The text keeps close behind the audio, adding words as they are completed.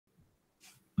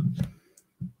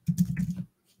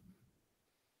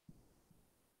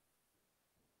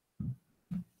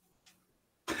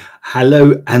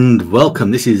Hello and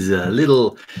welcome. This is a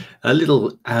little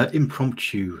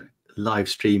impromptu live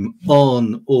stream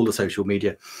on all the social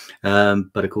media,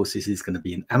 but of course this is going to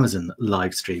be an Amazon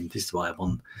live stream. This is why I'm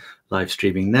on live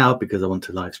streaming now, because I want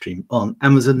to live stream on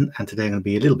Amazon. And today I'm going to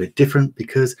be a little bit different,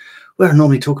 because where I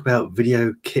normally talk about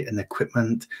video kit and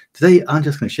equipment, today I'm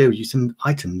just going to share with you some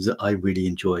items that I really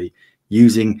enjoy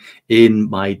using in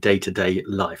my day-to-day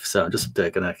life. So I'm just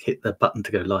going to hit the button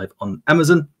to go live on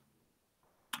Amazon.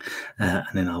 And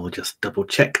then I will just double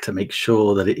check to make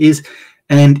sure that it is.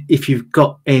 And if you've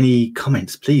got any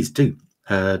comments, please do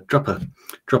drop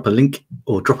a link,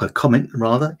 or drop a comment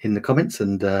rather in the comments,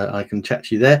 and I can chat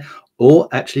to you there. Or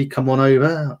actually come on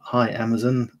over. Hi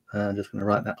Amazon. I'm just going to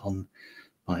write that on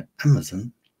my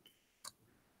Amazon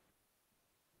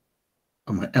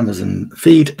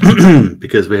feed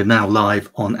because we're now live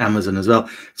on Amazon as well.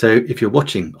 So if you're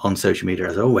watching on social media,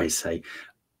 as I always say,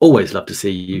 always love to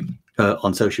see you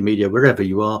on social media, wherever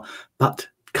you are, but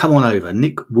come on over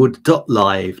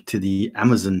nickwood.live to the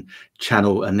Amazon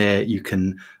channel, and there you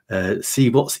can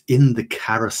see what's in the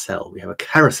carousel. We have a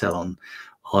carousel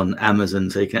on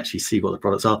Amazon, so you can actually see what the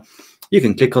products are. You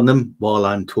can click on them while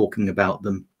I'm talking about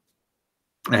them,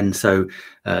 and so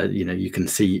you can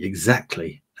see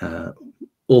exactly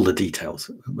all the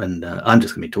details when I'm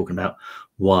just going to be talking about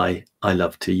why I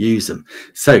love to use them.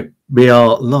 So we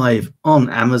are live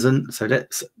on Amazon, so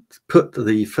let's put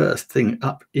the first thing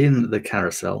up in the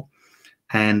carousel.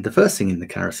 And the first thing in the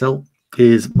carousel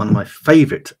is one of my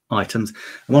favorite items,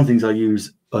 and one of the things I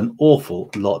use an awful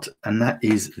lot, and that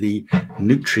is the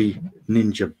Nutri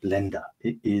Ninja blender.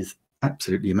 It is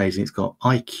absolutely amazing. It's got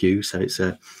IQ, so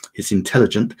it's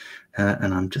intelligent,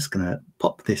 and I'm just going to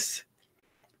pop this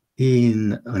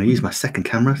in. I'm going to use my second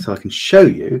camera so I can show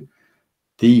you.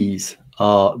 These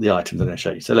are the items I'm going to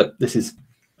show you. So look, this is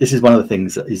one of the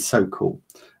things that is so cool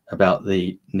about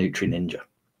the Nutri Ninja.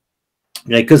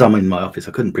 Yeah, because I'm in my office,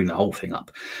 I couldn't bring the whole thing up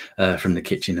from the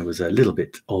kitchen. There was a little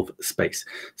bit of space.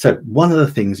 So one of the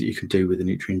things that you can do with the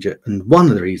Nutri Ninja, and one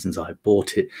of the reasons I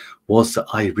bought it, was that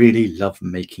I really love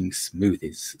making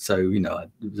smoothies. So, it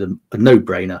was a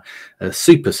no-brainer, a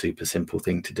super simple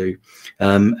thing to do.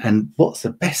 And what's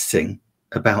the best thing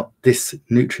about this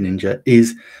Nutri Ninja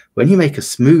is when you make a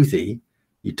smoothie,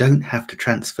 you don't have to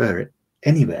transfer it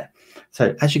anywhere.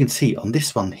 So as you can see on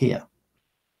this one here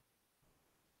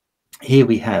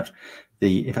we have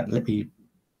the, in fact, let me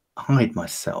hide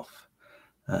myself.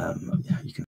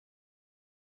 You can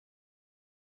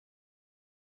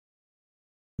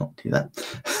not do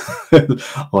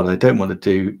that. What I don't want to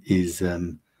do is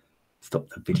stop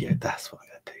the video. That's what I'm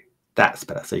going to do. That's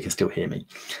better, so you can still hear me.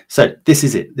 So this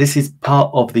is it. This is part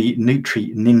of the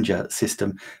Nutri Ninja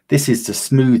system. This is the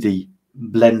smoothie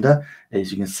blender.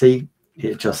 As you can see,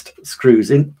 it just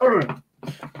screws in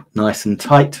nice and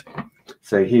tight.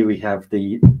 So here we have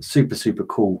the super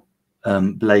cool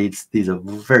blades. These are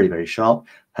very sharp,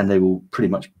 and they will pretty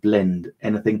much blend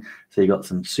anything. So you got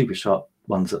some super sharp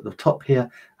ones at the top here,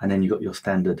 and then you got your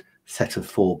standard set of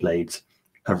 4 blades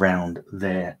around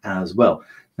there as well.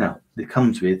 Now it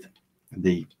comes with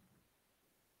the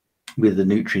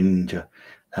Nutri Ninja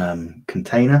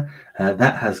container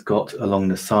that has got along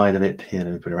the side of it here.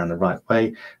 Let me put it around the right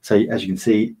way. So as you can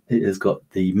see, it has got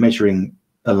the measuring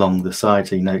along the side,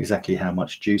 so you know exactly how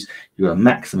much juice. You've got a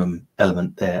maximum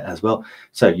element there as well.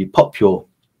 So you pop your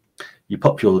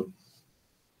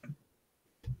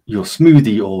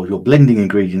smoothie or your blending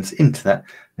ingredients into that,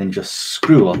 then you just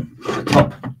screw on the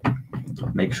top.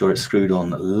 Make sure it's screwed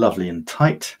on lovely and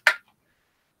tight.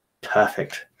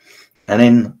 Perfect. And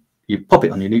then you pop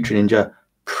it on your Nutri Ninja,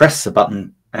 press the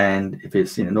button, and if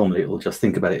it's normally it will just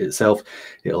think about it itself.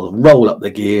 It'll roll up the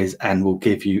gears and will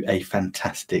give you a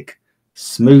fantastic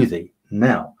smoothie.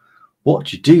 Now,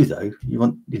 what you do though, you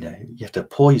have to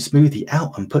pour your smoothie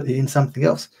out and put it in something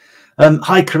else.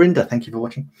 Hi Corinda, thank you for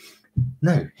watching.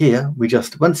 No, here we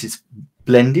just, once it's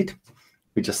blended,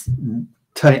 we just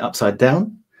turn it upside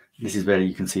down. This is where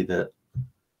you can see the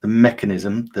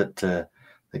mechanism that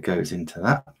goes into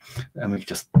that, and we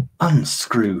just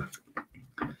unscrew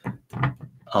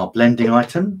our blending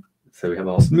item. So we have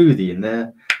our smoothie in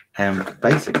there, and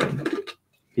basically,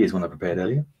 here's one I prepared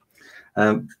earlier.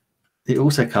 It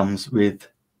also comes with,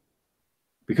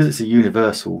 because it's a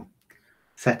universal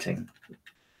setting,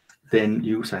 then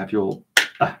you also have your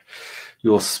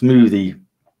smoothie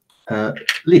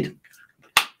lid,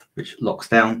 which locks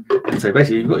down. And so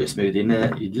basically, you've got your smoothie in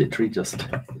there. You literally just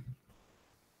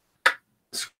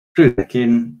screw it back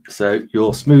in, so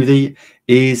your smoothie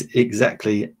is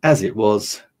exactly as it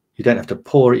was. You don't have to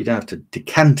pour it, you don't have to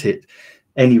decant it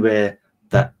anywhere.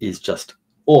 That is just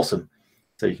awesome.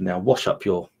 So you can now wash up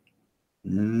your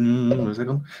Where's it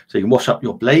gone? So you can wash up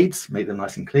your blades, make them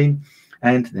nice and clean.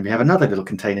 And then we have another little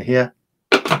container here.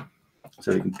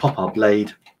 So we can pop our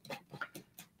blade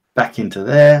back into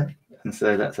there. And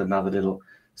so that's another little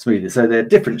smoother. So they're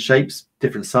different shapes,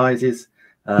 different sizes,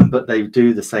 but they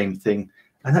do the same thing.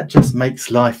 And that just makes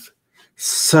life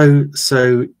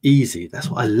so easy. That's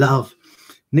what I love.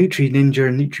 Nutri Ninja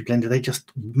and Nutri Blender, they just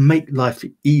make life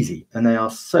easy, and they are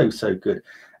so good.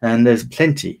 And there's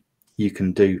plenty you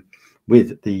can do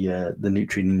with the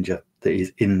Nutri Ninja that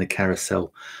is in the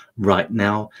carousel right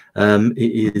now.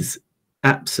 It is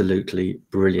absolutely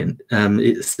brilliant.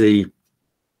 It's the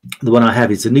one I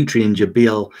have is the Nutri Ninja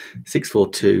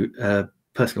BL642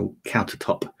 personal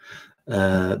countertop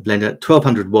blender,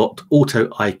 1200 watt auto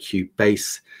IQ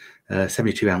base,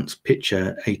 72 ounce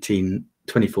pitcher, 18,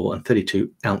 24 and 32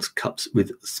 ounce cups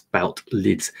with spout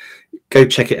lids. Go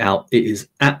check it out. It is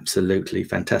absolutely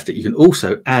fantastic. You can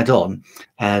also add on,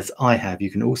 as I have, you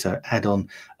can also add on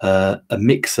a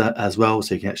mixer as well,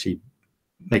 so you can actually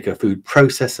make a food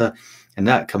processor, and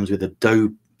that comes with a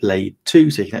dough blade too,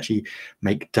 so you can actually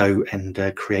make dough and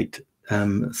create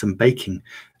some baking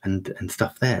and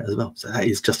stuff there as well. So that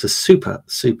is just a super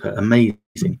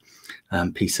amazing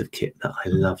piece of kit that I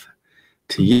love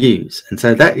to use. And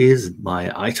so that is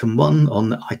my item 1 on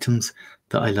the items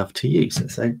that I love to use.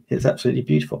 So it's absolutely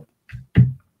beautiful.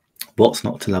 What's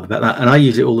not to love about that? And I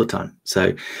use it all the time.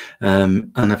 So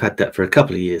and I've had that for a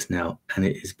couple of years now, and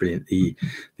it is brilliant. The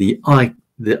IQ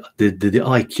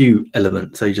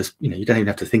element. So you just, you don't even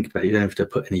have to think about it. You don't have to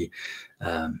put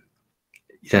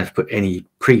any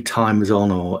pre-timers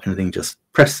on or anything. Just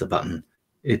press the button.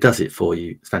 It does it for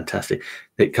you. It's fantastic.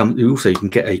 It comes also, you can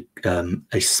get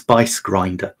a spice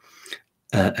grinder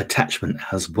attachment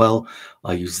as well.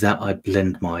 I use that. I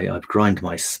grind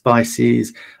my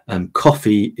spices.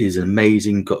 Coffee is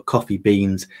amazing. Got coffee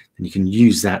beans, and you can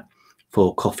use that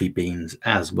for coffee beans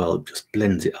as well. It just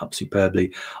blends it up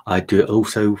superbly. I do it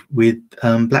also with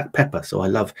black pepper. So I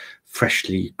love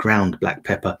freshly ground black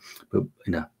pepper, but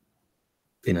in a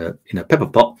pepper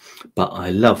pot. But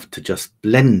I love to just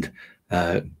blend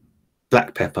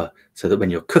black pepper, so that when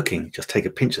you're cooking, just take a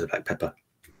pinch of the black pepper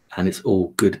and it's all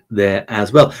good there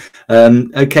as well.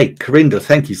 Okay, Corinda,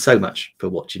 thank you so much for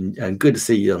watching, and good to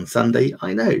see you on Sunday.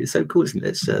 I know, it's so cool, isn't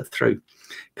it? Let's throw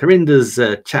Corinda's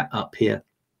chat up here.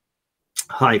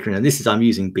 Hi, Corinda. I'm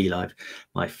using BeLive,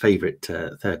 my favorite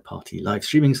third-party live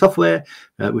streaming software,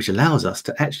 which allows us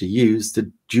to actually use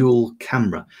the dual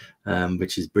camera,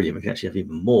 which is brilliant. We can actually have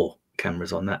even more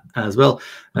cameras on that as well.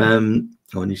 And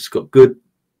you've just got good.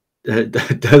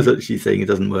 Does actually saying it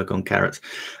doesn't work on carrots.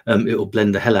 It will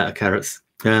blend the hell out of carrots.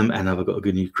 And I've got a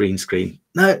good new green screen.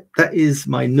 No, that is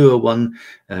my newer one,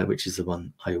 which is the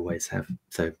one I always have.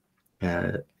 So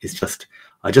it's just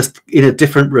in a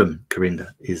different room.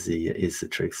 Corinda is the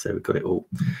truth. So we've got it all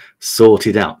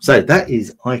sorted out. So that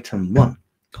is item 1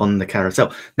 on the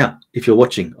carousel. Now, if you're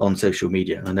watching on social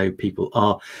media, I know people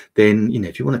are, then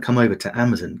if you want to come over to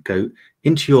Amazon, go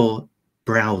into your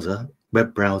browser,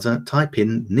 web browser, type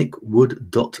in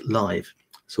nickwood.live.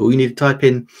 So all you need to type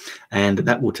in, and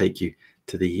that will take you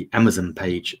to the Amazon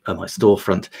page of my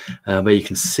storefront, where you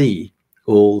can see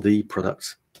all the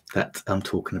products that I'm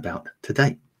talking about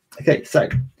today. Okay, so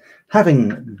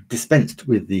having dispensed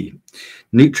with the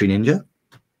Nutri Ninja,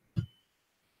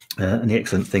 and the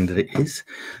excellent thing that it is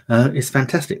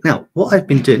fantastic. Now, what I've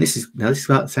been doing, this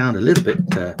might sound a little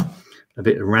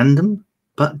bit random,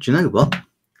 but do you know what?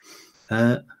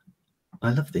 I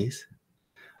love these,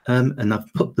 and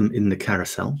I've put them in the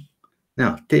carousel.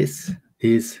 Now, this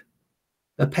is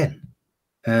a pen.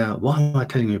 Why am I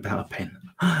telling you about a pen?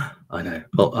 I know.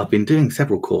 Well, I've been doing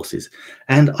several courses,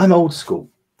 and I'm old school.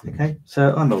 Okay,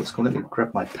 so I'm old school. Let me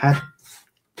grab my pad,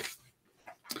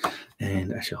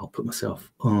 and actually, I'll put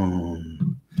myself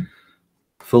on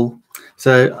full.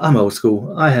 So I'm old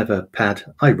school. I have a pad.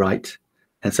 I write,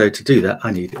 and so to do that,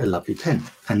 I need a lovely pen.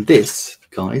 And this,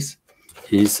 guys,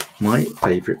 is my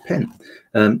favorite pen.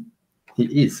 It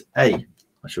is I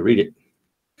shall read it.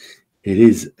 It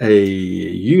is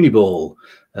a Uniball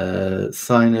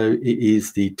Sino. It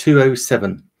is the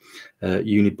 207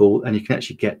 Uniball, and you can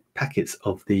actually get packets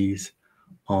of these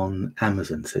on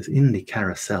Amazon. So it's in the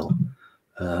carousel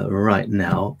right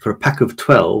now for a pack of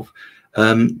 12.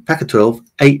 Pack of 12,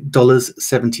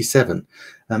 $8.77.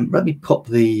 Let me pop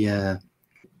the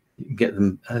get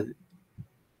them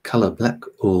color black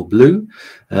or blue,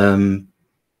 and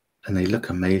they look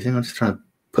amazing. I'm just trying to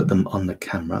put them on the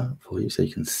camera for you so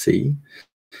you can see.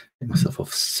 Get myself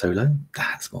off solo.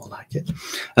 That's more like it.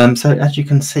 So as you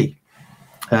can see,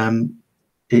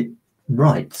 it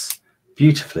writes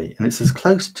beautifully, and it's as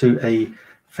close to a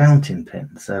fountain pen.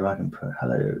 So I can put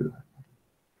hello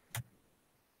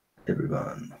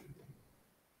everyone.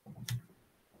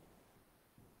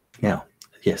 Now,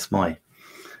 yes, my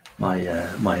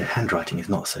handwriting is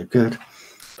not so good,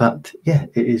 but yeah,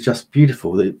 it is just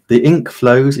beautiful. The ink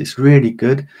flows. It's really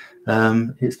good.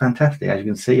 It's fantastic. As you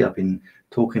can see, I've been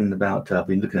talking about. I've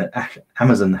been looking at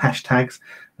Amazon hashtags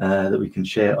that we can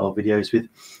share our videos with.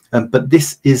 But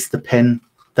this is the pen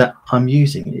that I'm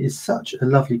using. It is such a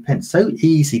lovely pen, so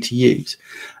easy to use,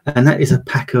 and that is a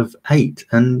pack of 8.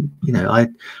 And you know, I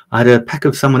had a pack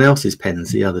of someone else's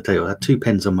pens the other day. I had 2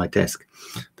 pens on my desk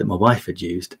that my wife had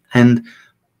used, and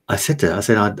I said to her, I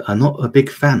said, I'm not a big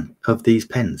fan of these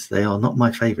pens. They are not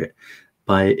my favorite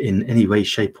in any way,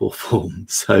 shape or form.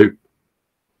 So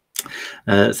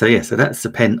yeah, so that's the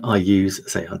pen I use.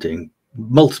 Say I'm doing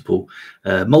multiple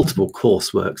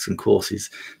courseworks and courses.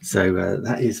 So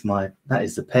that is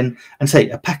the pen. And say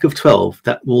a pack of 12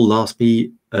 that will last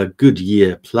me a good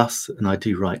year plus. And I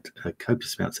do write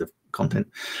copious amounts of content.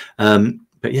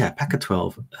 But yeah, pack of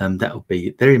 12,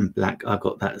 they're in black. I've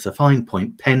got that as a fine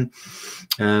point pen,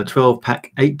 12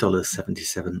 pack,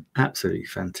 $8.77. Absolutely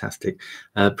fantastic.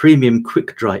 Premium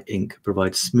quick dry ink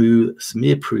provides smooth,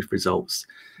 smear-proof results.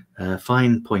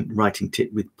 Fine point writing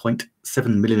tip with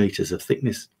 0.7 millimeters of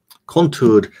thickness.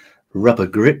 Contoured rubber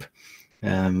grip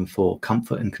for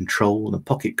comfort and control. And a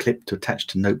pocket clip to attach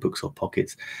to notebooks or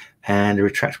pockets. And a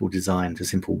retractable design for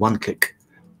simple one-click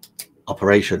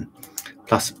operation.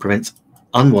 Plus prevents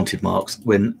unwanted marks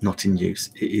when not in use.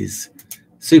 It is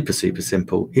super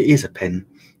simple. It is a pen.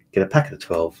 Get a packet of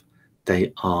 12.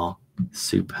 They are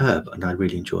superb, and I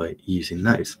really enjoy using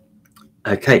those.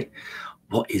 Okay,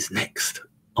 what is next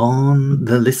on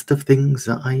the list of things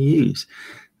that I use?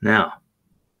 Now,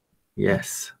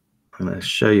 yes, I'm going to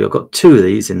show you. I've got 2 of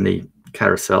these in the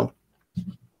carousel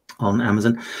on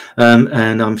Amazon,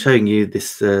 and I'm showing you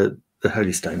this the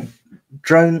Holy Stone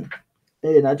drone.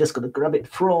 And I just got to grab it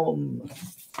from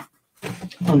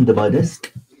under my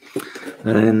desk.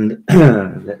 And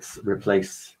let's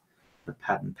replace the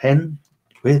pad and pen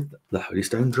with the Holy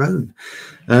Stone drone.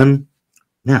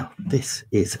 Now, this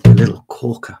is a little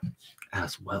corker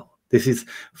as well. This is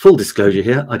full disclosure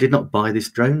here. I did not buy this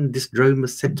drone. This drone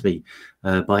was sent to me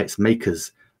by its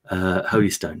makers, Holy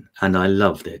Stone, and I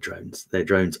love their drones. Their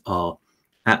drones are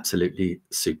absolutely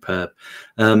superb.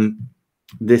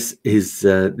 This is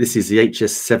the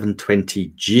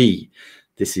HS720G.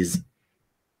 This is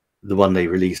the one they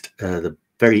released the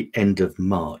very end of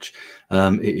March.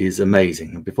 It is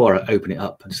amazing. And before I open it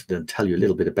up, I'm just going to tell you a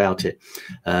little bit about it.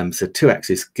 So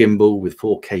 2-axis gimbal with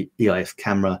 4K EIS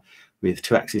camera with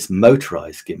 2-axis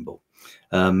motorized gimbal,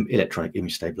 electronic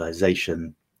image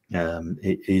stabilization.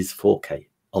 It is 4K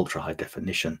ultra high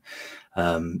definition.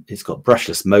 It's got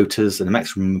brushless motors and a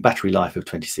maximum battery life of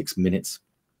 26 minutes.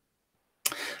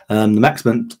 The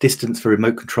maximum distance for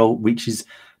remote control reaches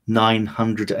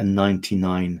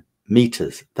 999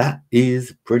 meters. That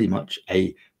is pretty much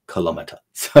a kilometer.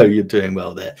 So you're doing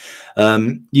well there.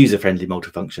 User-friendly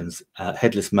multifunctions,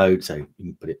 headless mode, so you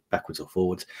can put it backwards or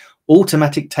forwards.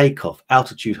 Automatic takeoff,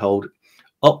 altitude hold,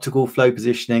 optical flow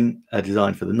positioning,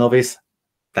 designed for the novice.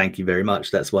 Thank you very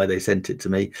much. That's why they sent it to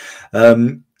me.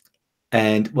 And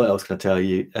what else can I tell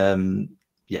you?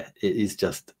 Yeah, it is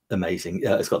just amazing.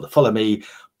 It's got the follow me,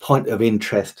 point of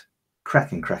interest,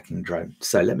 cracking drone.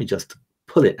 So let me just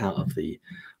pull it out of the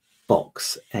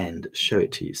box and show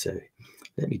it to you. So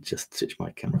let me just switch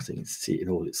my camera so you can see it in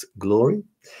all its glory.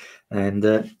 And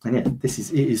yeah, this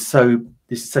is so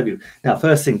beautiful. Now,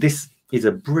 first thing, this is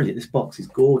a brilliant. This box is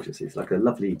gorgeous. It's like a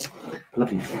lovely,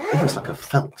 almost like a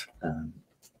felt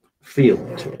feel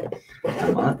to it.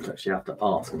 I actually have to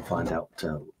ask and find out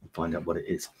what it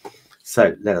is.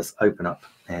 So let us open up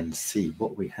and see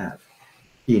what we have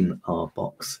in our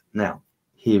box. Now,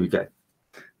 here we go.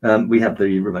 We have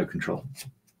the remote control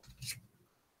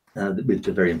with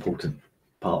the very important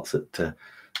parts that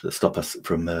stop us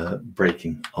from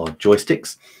breaking our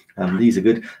joysticks. These are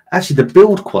good. Actually, the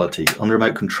build quality on the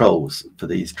remote controls for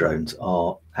these drones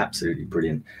are absolutely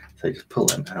brilliant. So you just pull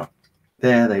them out.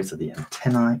 There, those are the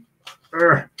antennae.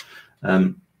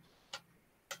 And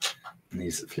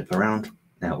these flip around.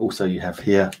 Now, also you have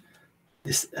here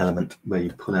this element where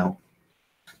you pull out,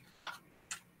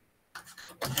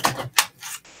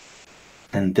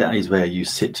 and that is where you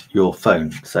sit your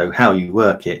phone. So how you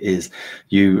work it is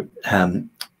you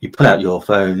pull out your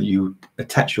phone, you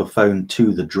attach your phone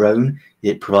to the drone.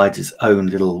 It provides its own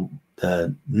little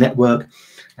network,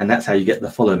 and that's how you get the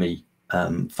follow me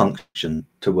function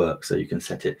to work. So you can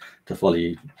set it to follow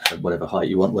you at whatever height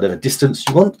you want, whatever distance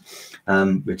you want,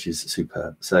 which is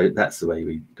superb. So that's the way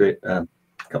we do it.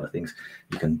 couple of things.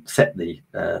 You can set the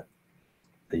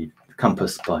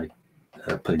compass by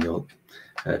putting your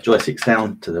joysticks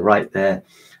down to the right there,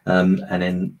 and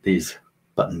then these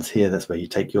buttons here, that's where you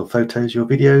take your photos, your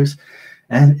videos,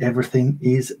 and everything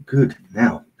is good.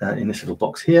 Now in this little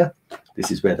box here,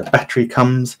 this is where the battery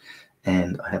comes,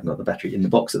 and I haven't got the battery in the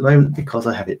box at the moment because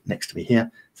I have it next to me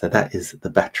here. So that is the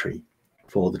battery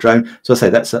for the drone. So I say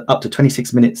that's up to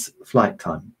 26 minutes flight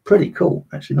time. Pretty cool,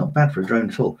 actually, not bad for a drone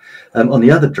at all. On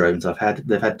the other drones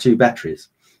they've had 2 batteries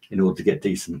in order to get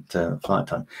decent flight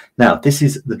time. Now this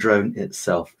is the drone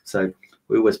itself. So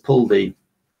we always pull the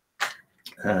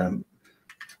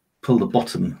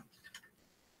bottom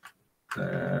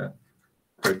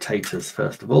rotators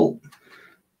first of all.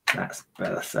 That's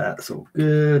all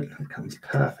good. It comes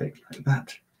perfect like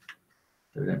that.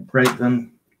 So we don't break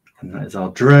them. And that is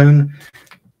our drone.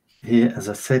 Here, as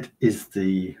I said, is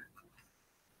the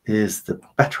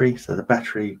battery. So the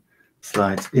battery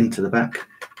slides into the back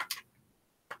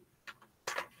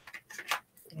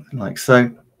like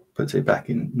so, puts it back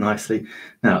in nicely.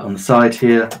 Now on the side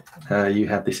here, you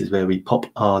have, this is where we pop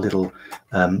our little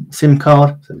SIM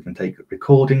card, so we can take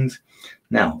recordings.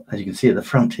 Now, as you can see at the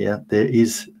front here, there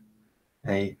is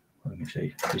let me show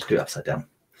you, just do it upside down.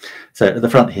 So at the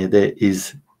front here, there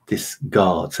is this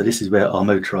guard. So this is where our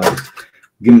motorized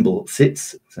gimbal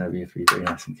sits. So we have to be very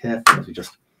nice and careful as we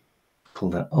just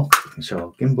pull that off. We can show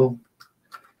our gimbal,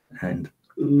 and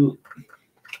ooh,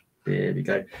 there we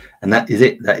go. And that is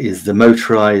it. That is the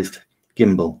motorized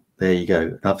gimbal. There you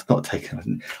go. I've not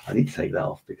taken, I need to take that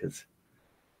off because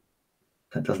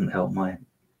that doesn't help my,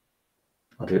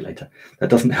 I'll do it later.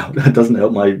 That doesn't help my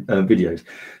videos.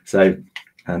 So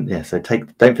yeah, so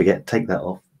don't forget, take that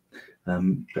off.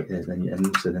 But yeah, and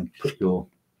also then put your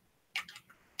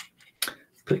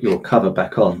cover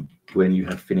back on when you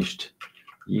have finished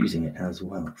using it as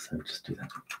well. So just do that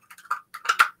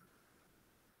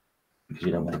because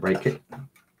you don't want to break it.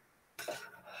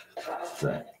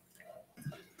 So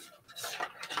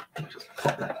just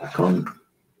pop that back on.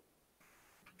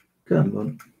 Come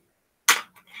on.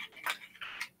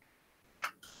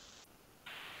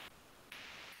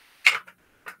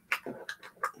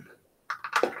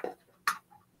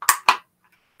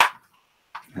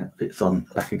 That fits on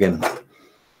back again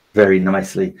very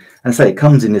nicely, and so it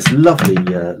comes in this lovely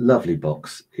lovely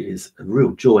box. It is a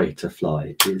real joy to fly.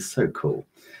 It is so cool.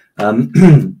 And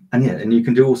yeah, and you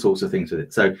can do all sorts of things with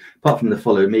it. So apart from the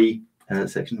follow me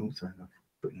section, also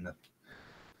putting the,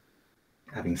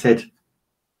 having said,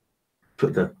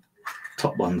 put the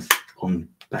top ones on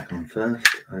back on first.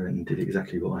 I did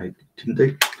exactly what I didn't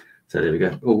do. So there we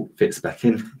go. All fits back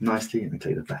in nicely. Let me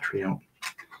take the battery out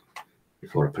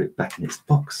before I put it back in its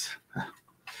box.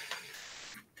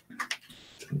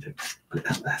 Put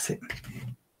it out, that's it.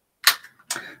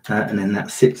 And then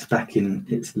that sits back in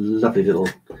its lovely little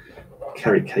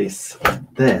carry case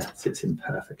there. Sits in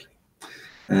perfectly.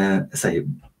 Say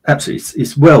absolutely,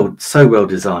 it's so well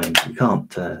designed. You can't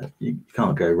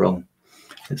go wrong.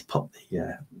 Let's pop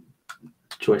the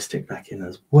joystick back in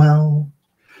as well.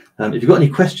 If you've got any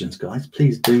questions, guys,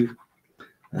 please do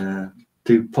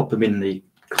pop them in the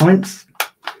comments,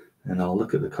 and I'll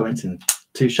look at the comments in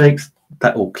 2 shakes.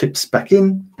 That all clips back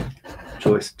in.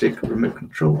 Joystick, remote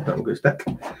control, that all goes back.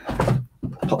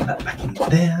 Pop that back in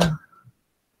there.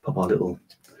 Pop our little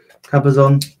covers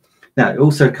on. Now it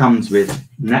also comes with,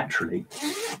 naturally,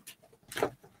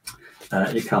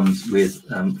 it comes with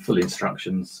full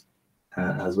instructions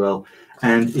as well,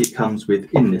 and it comes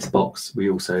with, in this box we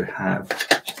also have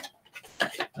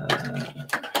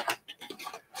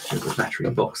the battery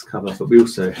box cover, but we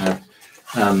also have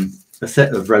a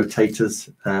set of rotators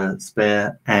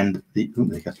spare, and the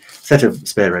set of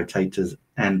spare rotators,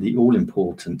 and the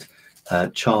all-important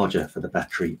charger for the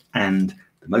battery, and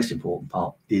the most important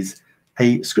part is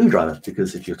a screwdriver,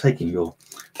 because if you're taking your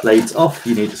blades off,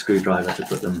 you need a screwdriver to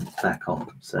put them back on.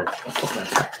 So I'll pop that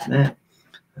back in there,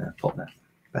 pop that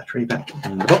battery back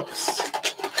in the box.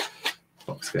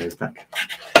 Box goes back,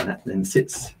 and that then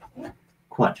sits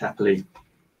quite happily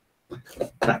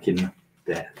back in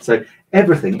there. So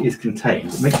everything is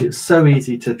contained. It makes it so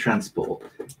easy to transport.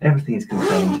 Everything is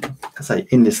contained, I say,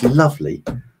 in this lovely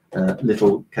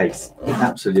little case.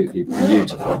 Absolutely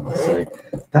beautiful. So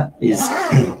that is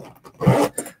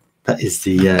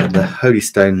the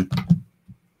Holystone.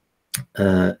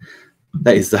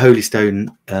 That is the Holystone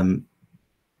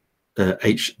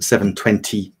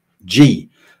H720G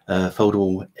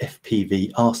foldable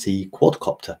FPV RC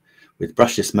quadcopter with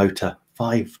brushless motor,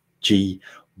 5G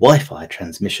Wi-Fi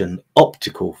transmission,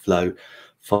 optical flow,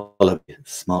 followed by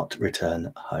smart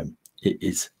return home. It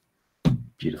is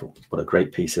Beautiful. What a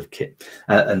great piece of kit.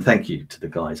 And thank you to the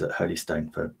guys at Holy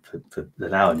Stone for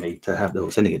allowing me to have,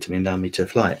 or sending it to me and allowing me to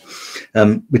fly it,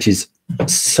 which is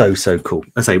so cool.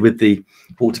 I say, with the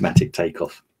automatic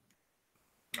takeoff,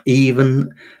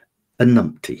 even a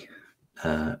numpty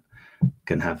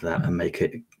can have that and make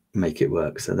it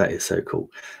work. So that is so cool.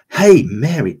 Hey,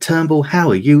 Mary Turnbull, how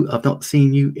are you? I've not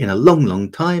seen you in a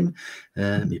long time.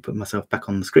 Let me put myself back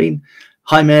on the screen.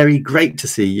 Hi, Mary. Great to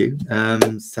see you.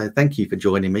 So thank you for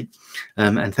joining me.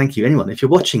 And thank you, anyone. If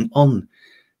you're watching on,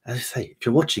 as I say, if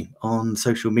you're watching on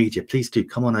social media, please do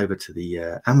come on over to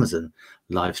the Amazon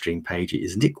live stream page. It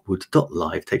is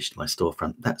nickwood.live, takes you to my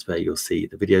storefront. That's where you'll see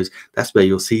the videos. That's where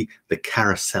you'll see the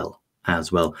carousel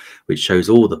as well, which shows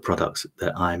all the products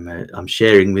that I'm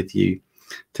sharing with you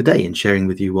today, and sharing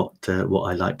with you what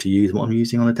I like to use, what I'm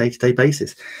using on a day-to-day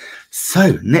basis.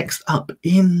 So next up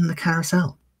in the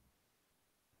carousel.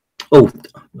 Oh,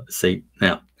 let's see.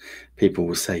 Now, people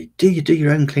will say, do you do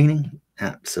your own cleaning?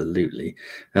 Absolutely.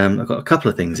 I've got a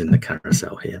couple of things in the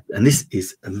carousel here, and this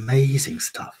is amazing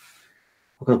stuff.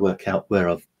 I've got to work out where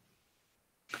I've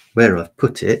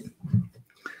put it.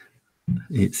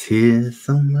 It's here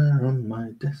somewhere on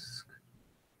my desk.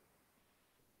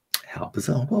 How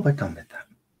bizarre. What have I done with that?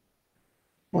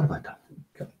 What have I done?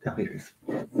 Oh, here it is.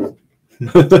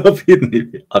 I've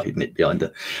hidden it behind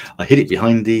it. I hid it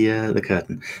behind the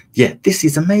curtain. Yeah, this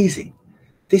is amazing.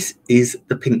 This is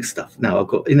the pink stuff. Now, I've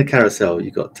got in the carousel,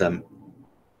 you've got the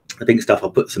pink stuff.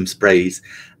 I'll put some sprays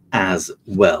as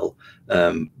well,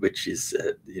 which is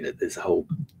there's a whole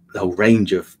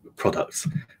range of products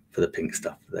for the pink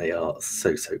stuff. They are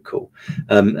so cool.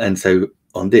 And so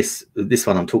on this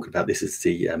one I'm talking about, this is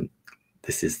the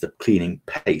cleaning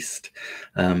paste,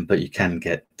 but you can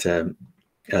get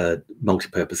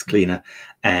multi-purpose cleaner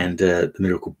and the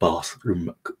Miracle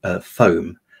Bathroom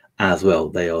foam as well.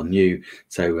 They are new,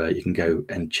 so you can go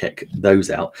and check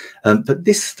those out. But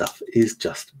this stuff is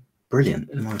just brilliant,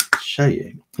 and I'll show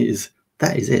you.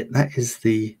 That is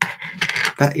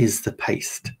the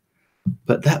paste,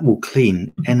 but that will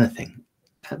clean anything.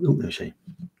 Let me show you.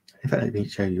 In fact, let me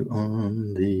show you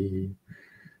on the.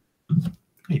 Let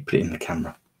me put it in the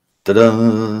camera.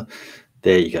 Ta-da!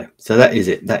 There you go. So that is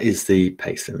it. That is the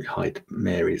paste. Let me hide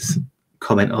Mary's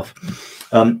comment off.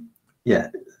 Yeah,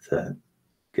 it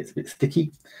gets a bit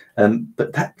sticky,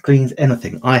 but that cleans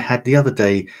anything. The other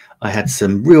day, I had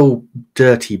some real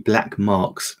dirty black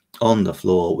marks on the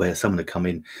floor where someone had come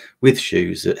in with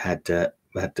shoes that had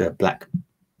black,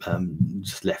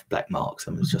 just left black marks,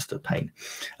 and it was just a pain.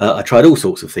 I tried all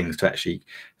sorts of things to actually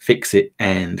fix it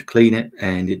and clean it,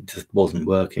 and it just wasn't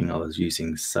working. I was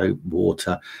using soap,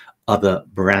 water, other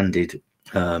branded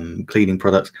cleaning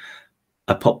products.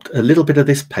 I popped a little bit of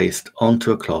this paste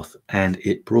onto a cloth and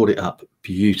it brought it up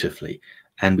beautifully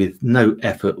and with no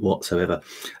effort whatsoever.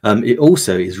 It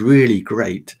also is really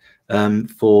great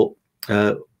for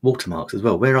watermarks as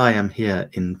well. Where I am here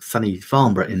in sunny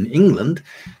Farnborough in England,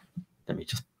 let me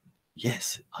just,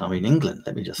 yes, I'm in England.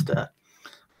 Let me just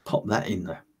pop that in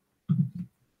there.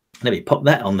 Let me pop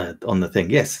that on the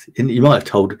thing. Yes, you might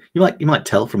have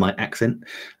tell from my accent,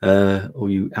 all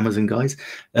you Amazon guys.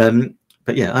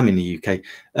 But yeah, I'm in the UK.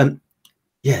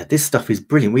 Yeah, this stuff is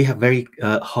brilliant. We have very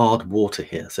hard water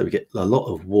here, so we get a lot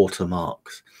of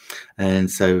watermarks, and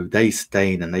so they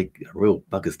stain and they are real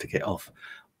buggers to get off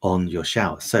on your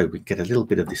shower. So we get a little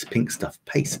bit of this pink stuff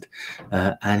paste,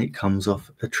 and it comes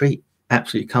off a treat.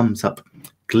 Absolutely comes up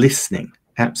glistening,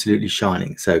 absolutely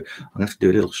shining. So I'm going to have to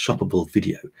do a little shoppable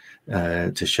video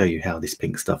to show you how this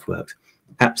pink stuff works.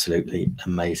 Absolutely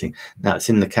amazing. Now it's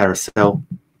in the carousel.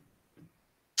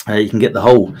 You can get the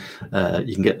whole,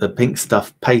 you can get the pink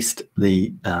stuff paste,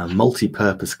 the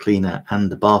multi-purpose cleaner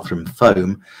and the bathroom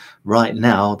foam. Right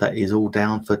now, that is all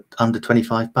down for under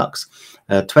 25 bucks,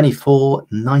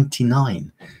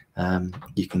 $24.99.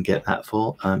 You can get that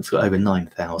for. It's got over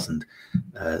 9,000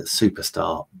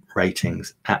 superstar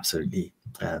ratings. Absolutely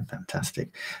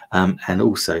fantastic. And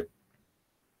also,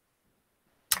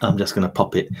 I'm just going to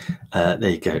pop it. There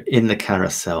you go. In the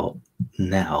carousel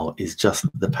now is just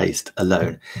the paste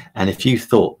alone. And if you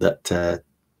thought that that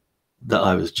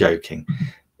I was joking,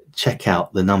 check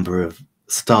out the number of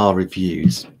star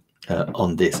reviews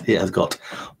on this. It has got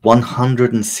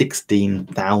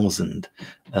 116,000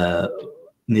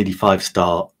 nearly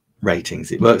 5-star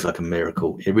ratings. It works like a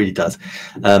miracle. It really does.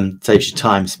 Saves you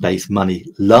time, space, money.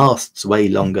 Lasts way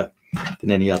longer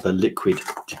than any other liquid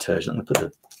detergent. I'm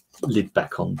going to put the lid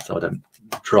back on so I don't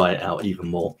dry it out even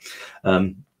more.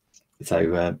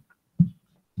 So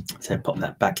pop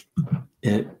that back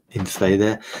in display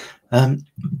there.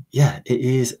 Yeah, it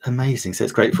is amazing. So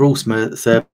it's great for all service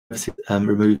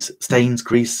removes stains,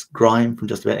 grease, grime from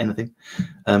just about anything.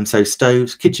 So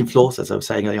stoves, kitchen floors, as I was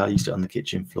saying earlier, I used it on the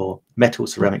kitchen floor. Metal,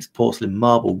 ceramics, porcelain,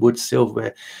 marble, wood,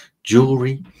 silverware,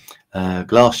 jewelry,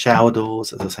 glass shower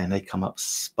doors, as I was saying, they come up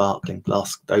sparkling.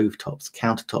 Glass stove tops,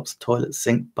 countertops, toilet,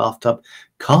 sink, bathtub,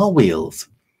 car wheels.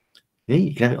 Yeah,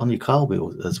 you can have it on your car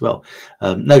wheels as well.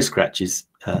 No scratches.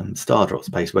 Star Drop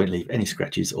Space won't leave any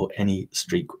scratches or any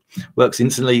streak. Works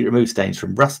instantly, removes stains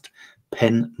from rust,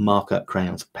 pen, marker,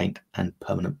 crayons, paint, and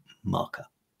permanent marker.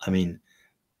 I mean,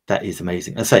 that is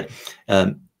amazing. I say,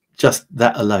 just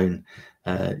that alone,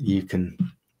 you can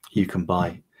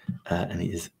buy, and it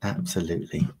is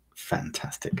absolutely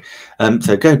fantastic.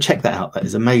 So go and check that out. That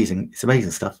is amazing. It's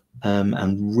amazing stuff,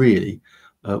 and really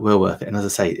well worth it. And as I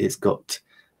say, it's got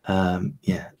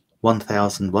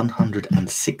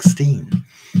 1,116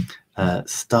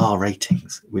 star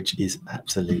ratings, which is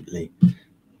absolutely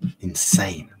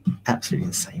insane, absolutely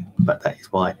insane. But that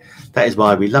is why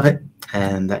we love it,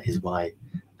 and that is why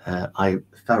I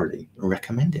thoroughly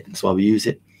recommend it. That's why we use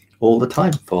it all the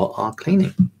time for our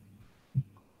cleaning.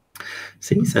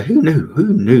 See, so who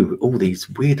knew all these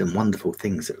weird and wonderful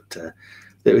things that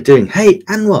we're doing. Hey,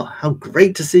 Anwar, how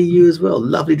great to see you as well.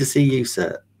 Lovely to see you,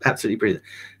 sir. Absolutely brilliant.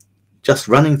 Just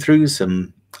running through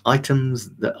some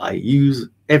items that I use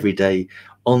every day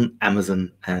on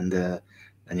Amazon, and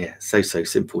yeah, so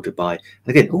simple to buy.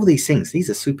 And again, all these things, these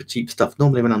are super cheap stuff.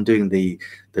 Normally when I'm doing the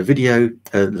video,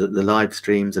 the live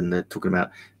streams, and talking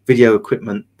about video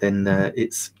equipment, then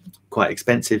it's quite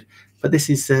expensive. But this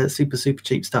is super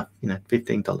cheap stuff, you know,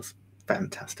 $15.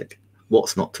 Fantastic.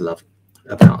 What's not to love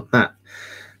about that?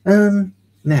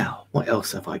 Now, what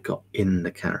else have I got in the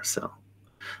carousel?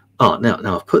 Oh, now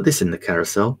I've put this in the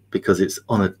carousel because it's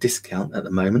on a discount at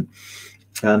the moment.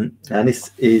 And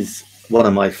this is one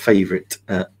of my favorite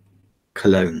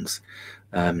colognes.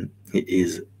 It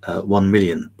is 1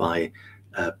 Million by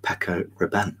Paco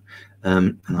Rabanne.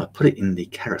 And I put it in the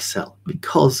carousel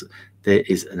because there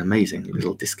is an amazing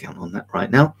little discount on that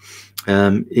right now.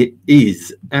 It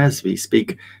is, as we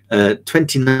speak,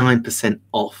 29%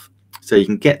 off. So you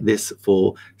can get this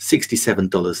for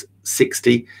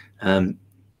 $67.60.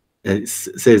 It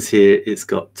says here it's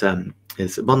got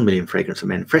it's 1 million fragrance for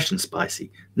men, fresh and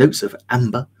spicy, notes of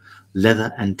amber,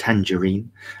 leather, and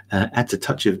tangerine. Adds a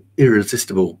touch of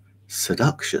irresistible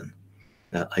seduction,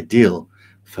 ideal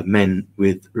for men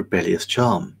with rebellious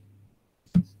charm.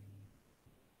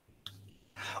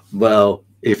 Well,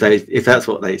 if that's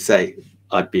what they say,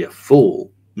 I'd be a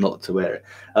fool not to wear it.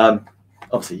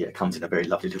 Obviously, yeah, it comes in a very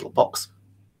lovely little box.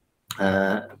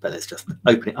 But let's just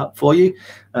open it up for you.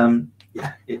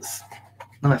 Yeah, it's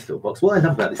a nice little box. What I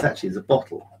love about this actually is a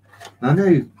bottle. And I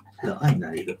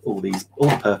know that all the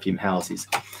perfume houses,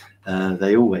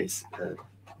 they always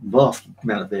vast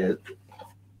amount of their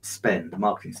spend, the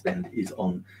marketing spend, is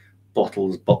on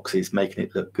bottles, boxes, making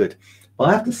it look good. But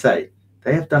I have to say,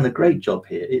 they have done a great job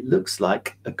here. It looks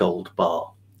like a gold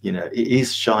bar. You know, it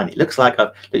is shiny. It looks like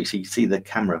you see the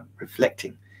camera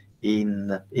reflecting in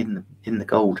the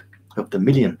gold of the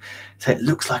million. So it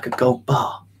looks like a gold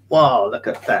bar. Wow, look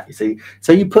at that. You see,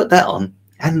 so you put that on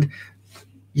and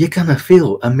you're gonna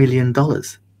feel $1 million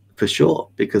for sure,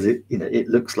 because it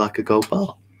looks like a gold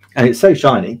bar, and it's so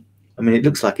shiny. I mean, it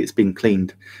looks like it's been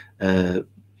cleaned and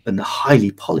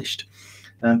highly polished.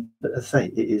 But as I say,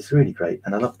 it is really great,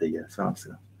 and I love the smell. I'm just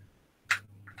gonna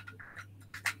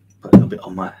put a little bit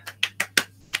on my.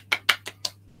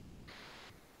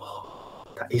 Oh,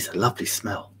 that is a lovely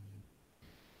smell.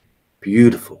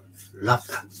 Beautiful, love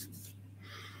that.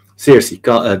 Seriously,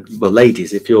 well,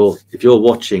 ladies, if you're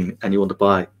watching and you want to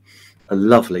buy a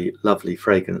lovely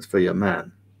fragrance for your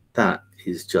man, that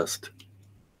is just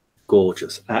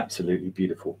gorgeous, absolutely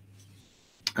beautiful.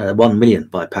 1 Million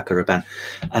by Paco Rabanne,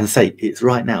 and say it's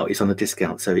right now, it's on a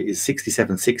discount, so it is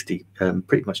 $67.60,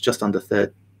 pretty much just under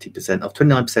 30% off,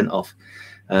 29% off.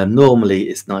 Normally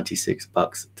it's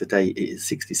 $96. Today it is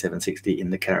 $67.60 in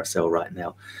the carousel right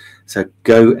now. So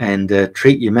go and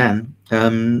treat your man.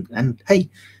 And hey,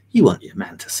 you want your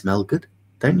man to smell good,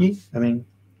 don't you? I mean,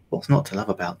 what's not to love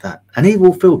about that? And he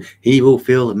will feel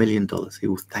 $1 million. He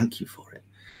will thank you for it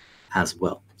as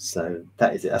well. So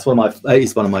that is it. That's one of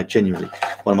my genuinely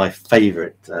one of my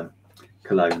favorite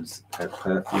colognes,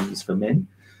 perfumes for men.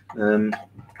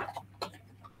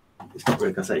 It's not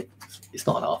really, I say, it's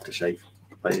not an aftershave,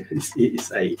 but it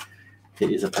is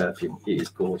a perfume. It is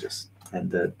gorgeous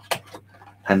and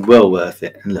well worth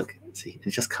it. And look, see, it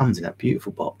just comes in that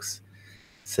beautiful box.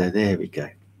 So there we go.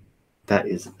 That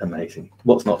is amazing.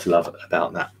 What's not to love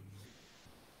about that?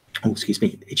 Oh, excuse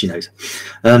me, itchy nose.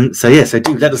 So yeah, so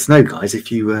do let us know, guys,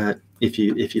 if you like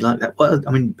that. Well,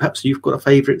 I mean, perhaps you've got a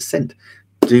favourite scent.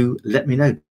 do let me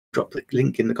know. Drop the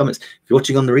link in the comments. If you're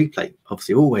watching on the replay,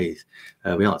 obviously always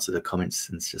we answer the comments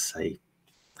and just say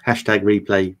hashtag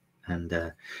replay and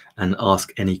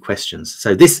ask any questions.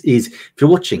 So this is, if you're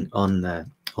watching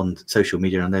on social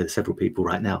media, I know there's several people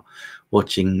right now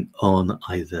watching on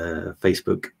either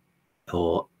Facebook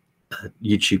or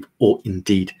YouTube or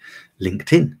indeed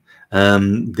LinkedIn.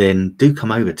 Then do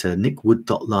come over to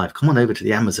nickwood.live. Come on over to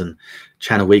the Amazon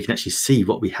channel where you can actually see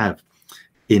what we have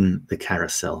in the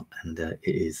carousel, and it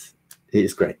is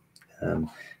great. And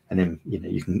then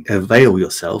you can avail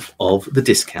yourself of the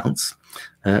discounts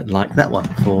like that one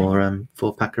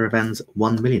for Pacaravans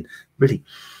 1 million. Really,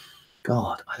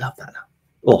 God, I love that now.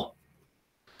 Oh,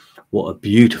 what a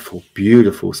beautiful,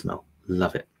 beautiful smell.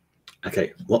 Love it.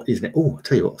 Okay, what is next? Oh, I'll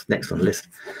tell you what's next on the list.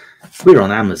 We're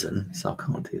on Amazon, so I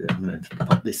can't do that. I'm going to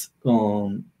pop this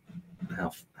on.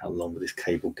 How long will this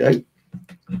cable go?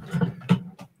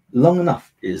 Long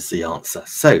enough is the answer.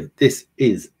 So this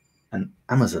is an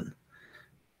Amazon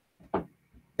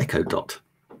Echo Dot,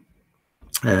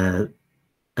 and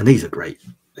these are great.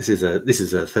 This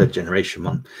is a third generation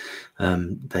one.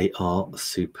 They are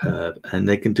superb, and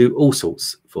they can do all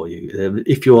sorts for you.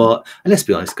 If you are, and let's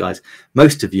be honest, guys,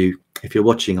 most of you, if you're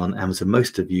watching on Amazon,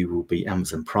 most of you will be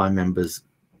Amazon Prime members.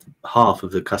 Half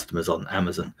of the customers on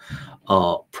Amazon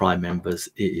are Prime members.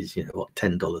 It is,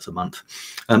 $10 a month,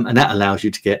 and that allows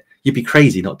you to get. You'd be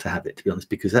crazy not to have it, to be honest,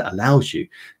 because that allows you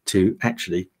to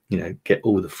actually, get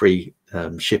all the free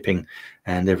shipping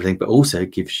and everything, but also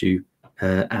gives you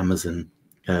Amazon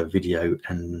video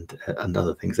and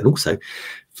other things, and also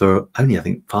for only I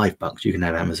think $5 you can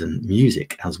have Amazon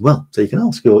Music as well. So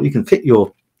you can fit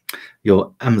your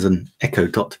Amazon Echo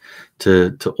Dot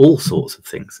to all sorts of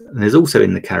things. And there's also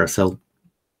in the carousel,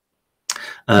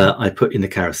 I put in the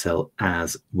carousel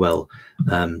as well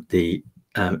the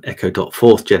Echo Dot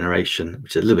 4th generation,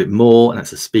 which is a little bit more, and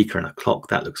that's a speaker and a clock.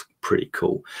 That looks pretty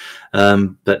cool.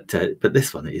 But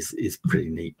this one is pretty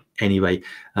neat. Anyway,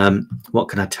 what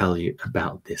can I tell you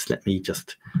about this? Let me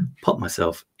just pop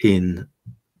myself in,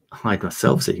 hide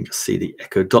myself, so you can just see the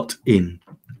Echo Dot in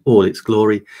all its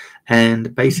glory.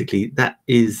 And basically that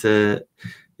is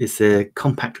it's a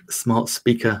compact smart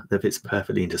speaker that fits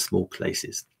perfectly into small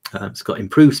places. It's got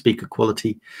improved speaker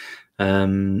quality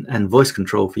and voice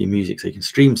control for your music, so you can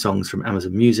stream songs from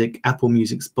Amazon Music, Apple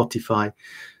Music, Spotify,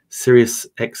 Sirius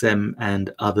XM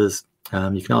and others.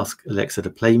 You can ask Alexa to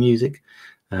play music,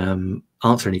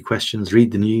 answer any questions,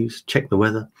 read the news, check the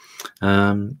weather,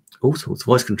 all sorts.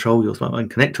 Voice control your smartphone,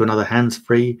 connect to another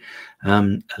hands-free.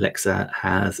 Alexa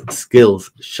has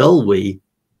skills. Shall we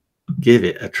give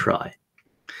it a try?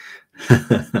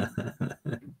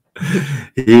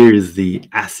 Here is the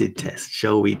acid test.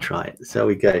 Shall we try it? Shall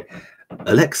we go?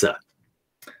 Alexa.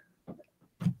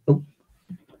 Oh,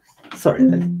 sorry,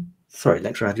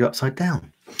 Alexa, I had you upside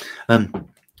down.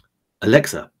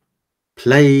 Alexa,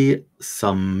 play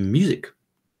some music.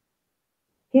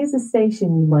 Here's a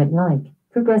station you might like.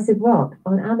 Progressive rock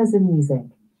on Amazon Music.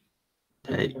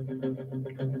 Hey.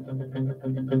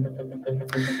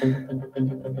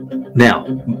 Now,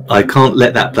 I can't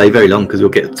let that play very long because we'll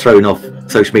get thrown off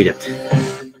social media.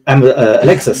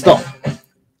 Alexa, stop.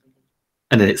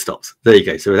 And then it stops. There you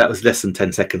go. So that was less than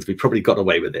 10 seconds. We probably got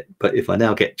away with it. But if I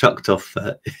now get chucked off,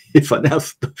 if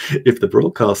the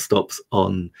broadcast stops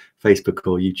on Facebook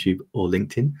or YouTube or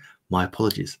LinkedIn, my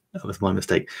apologies. That was my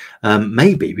mistake.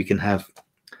 Maybe we can have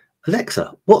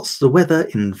Alexa, what's the weather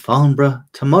in Farnborough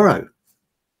tomorrow?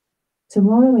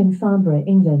 Tomorrow in Farnborough,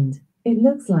 England, it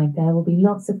looks like there will be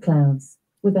lots of clouds,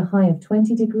 with a high of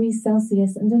 20 degrees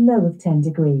Celsius and a low of 10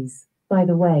 degrees. By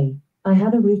the way, I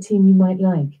have a routine you might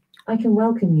like. I can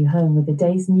welcome you home with the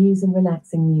day's news and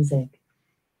relaxing music.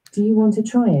 Do you want to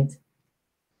try it?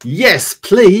 Yes,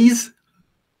 please.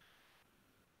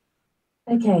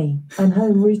 Okay, I'm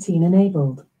home routine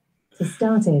enabled. To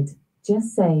start it,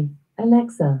 just say,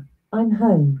 Alexa, I'm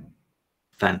home.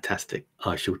 Fantastic.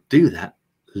 I shall do that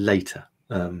later.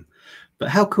 But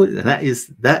how cool, that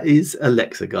is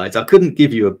Alexa, guys. I couldn't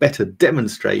give you a better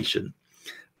demonstration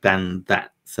than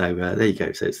that. So there you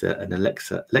go. So it's an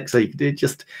Alexa.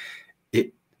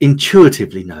 It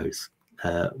intuitively knows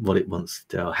what it wants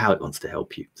to, or how it wants to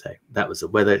help you. So that was the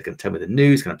weather. It's going to tell me the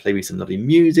news. Going to play me some lovely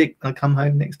music when I come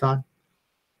home next time.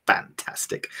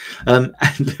 Fantastic. And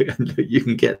look, you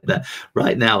can get that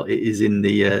right now. It is in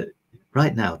the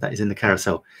right now. That is in the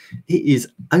carousel. It is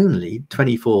only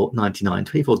 $24.99.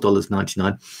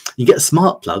 $24.99. You get a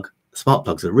smart plug. Smart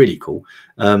plugs are really cool.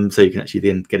 So you can actually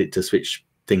then get it to switch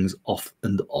things off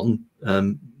and on,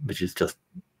 which is just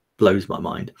blows my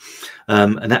mind.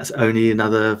 And that's only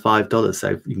another $5. So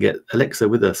you can get Alexa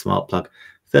with a smart plug.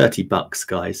 $30,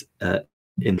 guys.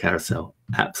 in carousel.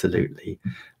 Absolutely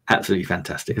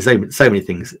fantastic. There's so many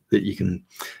things that you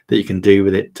can do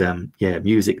with it. Yeah,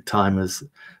 music, timers,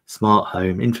 smart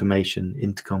home, information,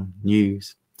 intercom,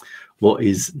 news. What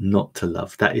is not to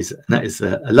love? That is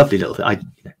a lovely little thing.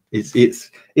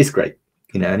 It's great,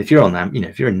 and if you're on that,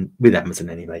 if you're in with Amazon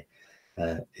anyway,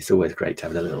 it's always great to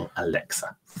have a little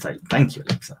Alexa. So thank you,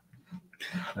 Alexa.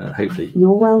 Hopefully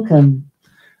You're welcome.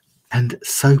 And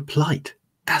so polite.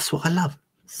 That's what I love.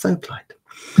 So polite.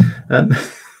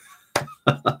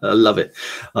 I love it.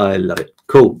 I love it.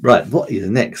 Cool. Right. What is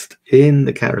next in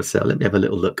the carousel? Let me have a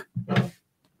little look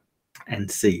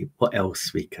and see what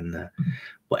else we can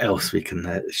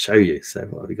show you. So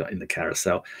what have we got in the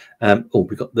carousel? Oh,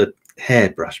 we've got the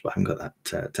hairbrush, but I haven't got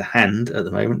that to hand at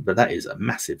the moment. But that is a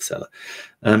massive seller.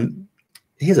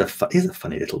 Here's a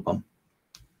funny little one.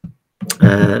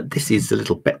 This is the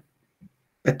little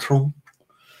Betron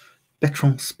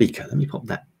speaker. Let me pop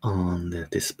that on the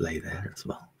display there as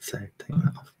well. So take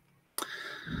that off.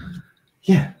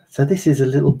 Yeah, so this is a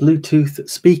little Bluetooth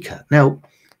speaker. Now,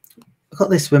 I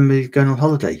got this when we were going on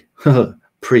holiday,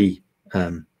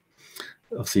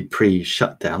 obviously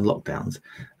pre-shutdown lockdowns,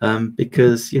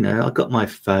 because I got my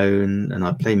phone and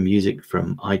I play music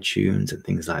from iTunes and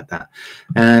things like that,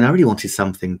 and I really wanted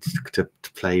something to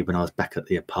play when I was back at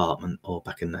the apartment or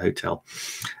back in the hotel,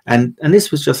 and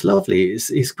this was just lovely.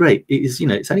 It's great. It is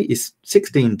it's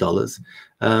 $16,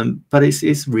 but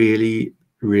it's really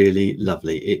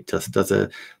lovely. It just does a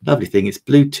lovely thing. It's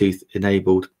Bluetooth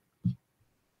enabled.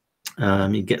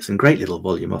 You get some great little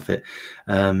volume off it,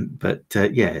 but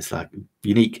yeah, it's like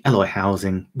unique alloy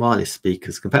housing, wireless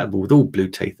speakers, compatible with all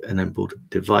Bluetooth enabled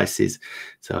devices.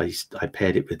 So I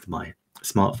paired it with my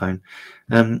smartphone.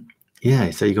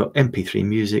 Yeah, so you got MP3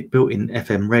 music, built-in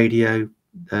FM radio.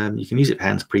 You can use it for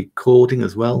hands-free recording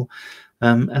as well.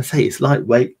 And say it's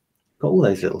lightweight. Got all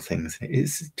those little things.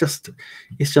 It's just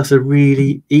a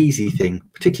really easy thing,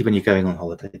 particularly when you're going on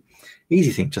holiday.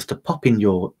 Easy thing just to pop in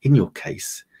your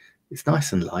case. It's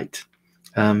nice and light.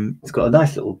 It's got a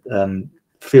nice little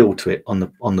feel to it on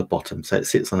the bottom, so it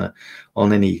sits on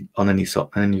any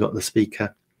sock, and then you've got the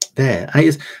speaker there. And it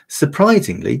is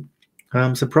surprisingly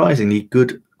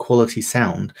good quality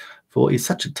sound for it's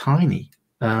such a tiny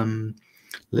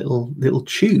little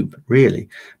tube, really.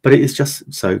 But it is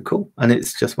just so cool, and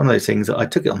it's just one of those things that I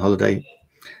took it on holiday.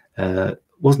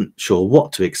 Wasn't sure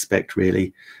what to expect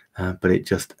really, but it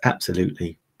just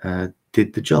absolutely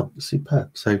did the job. Superb.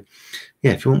 So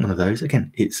yeah, if you want one of those,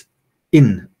 again, it's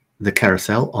in the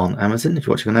carousel on Amazon if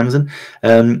you're watching on Amazon,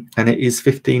 and it is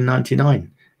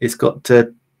 $15.99. It's got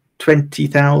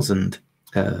 20,000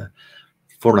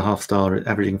 4.5 star,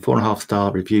 averaging 4.5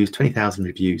 star reviews, 20,000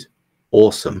 reviews.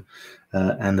 Awesome.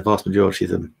 And the vast majority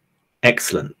of them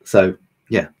excellent. So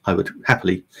yeah, I would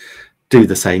happily do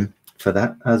the same for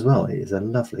that as well. It is a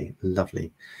lovely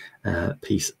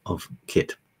piece of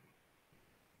kit.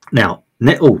 Now,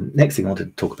 next thing I wanted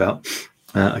to talk about,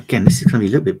 again, this is going to be a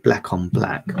little bit black on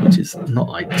black, which is not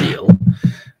ideal.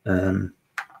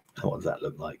 What does that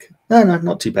look like? No,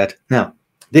 not too bad. Now,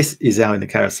 this is out in the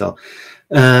carousel,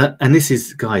 and this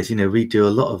is, guys, we do a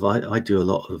lot of, I do a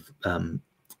lot of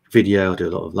video. I do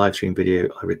a lot of live stream video.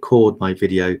 I record my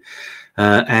video,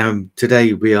 and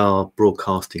today we are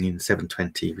broadcasting in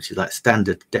 720, which is like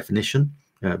standard definition,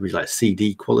 which is like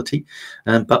CD quality,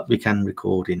 but we can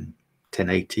record in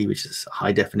 1080, which is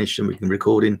high definition. We can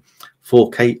record in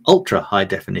 4K ultra high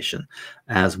definition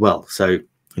as well. So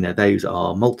those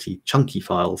are multi-chunky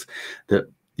files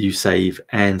that you save,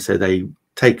 and so they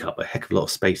take up a heck of a lot of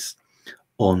space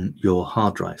on your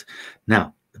hard drives.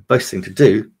 Now, the best thing to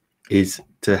do is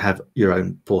to have your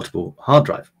own portable hard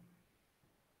drive.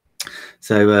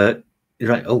 So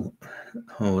right, oh,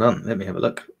 hold on, let me have a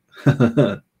look.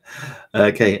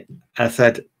 Okay,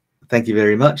 Asad, thank you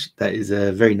very much. That is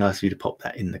very nice of you to pop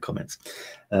that in the comments.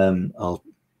 I'll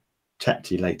chat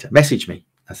to you later. Message me,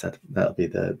 Asad. That'll be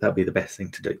the best thing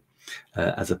to do,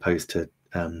 as opposed to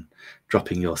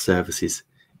dropping your services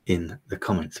in the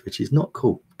comments, which is not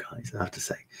cool, guys, I have to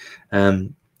say.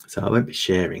 So I won't be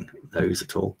sharing those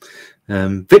at all.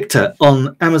 Victor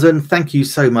on Amazon, thank you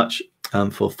so much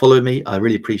for following me. I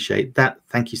really appreciate that.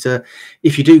 Thank you, sir.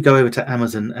 If you do go over to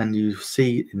Amazon and you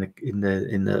see in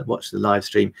the watch the live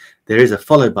stream, there is a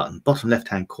follow button, bottom left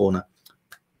hand corner.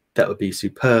 That would be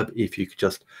superb if you could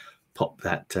just pop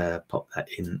that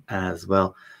in as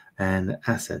well. And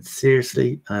Asad,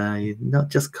 seriously, not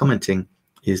just commenting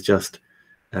is just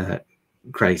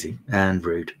crazy and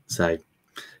rude. So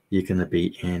you're going to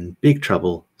be in big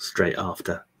trouble straight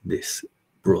after this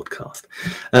broadcast.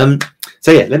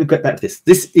 So yeah, let me get back to this.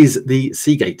 This is the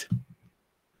Seagate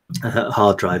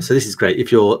hard drive. So this is great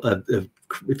if you're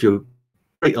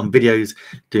great on videos,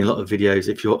 doing a lot of videos.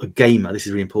 If you're a gamer, this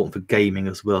is really important for gaming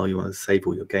as well. You want to save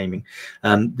all your gaming.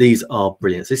 These are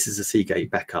brilliant. So this is a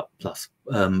Seagate Backup Plus.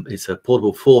 It's a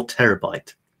portable 4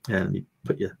 terabyte. You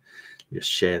put your, just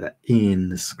share that in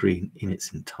the screen in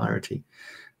its entirety.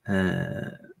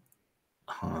 Take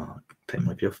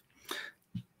my view off.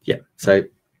 Yeah. So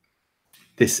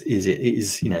this is it. It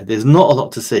is, you know, there's not a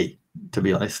lot to see, to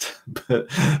be honest,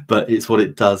 but it's what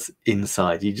it does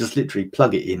inside. You just literally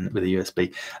plug it in with a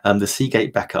USB. The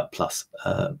Seagate Backup Plus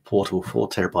portable 4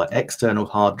 terabyte external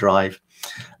hard drive.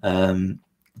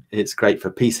 It's great for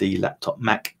PC, laptop,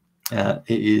 Mac.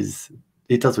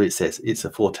 It does what it says. It's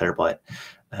a 4 terabyte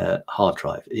hard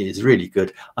drive. It is really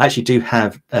good. I actually do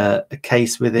have a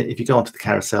case with it. If you go onto the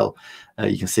carousel,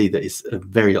 you can see that it's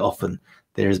very often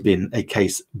there has been a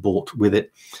case bought with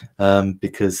it,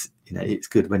 because you know it's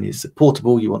good when it's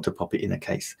portable. You want to pop it in a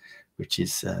case, which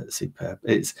is superb.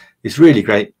 It's really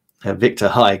great. Victor,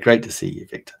 hi, great to see you,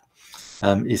 Victor.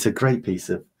 It's a great piece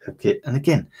of kit, and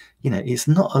again, you know, it's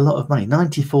not a lot of money,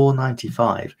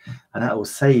 $94.95, and that will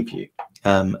save you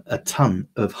a ton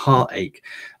of heartache.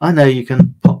 I know you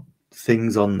can pop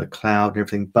things on the cloud and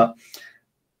everything, but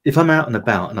if I'm out and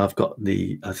about and I've got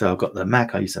the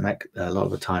Mac, I use the Mac a lot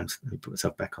of the times. Let me put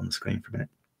myself back on the screen for a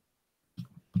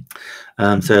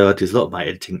minute. So I do a lot of my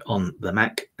editing on the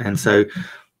Mac, and so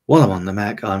while I'm on the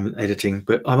Mac, I'm editing,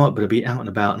 but I might be out and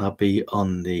about, and I'll be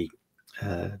on the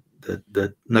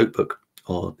notebook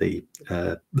or the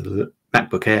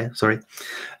MacBook Air, sorry,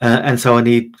 and so I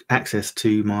need access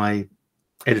to my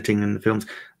editing and the films.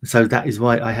 So that is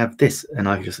why I have this, and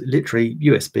I just literally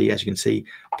USB, as you can see,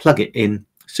 plug it in.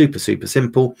 Super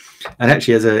simple, and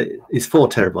actually it's 4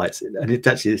 terabytes, and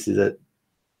this is a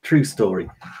true story.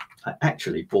 I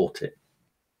actually bought it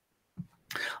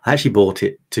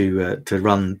to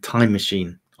run Time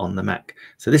Machine on the Mac.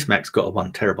 So this Mac's got a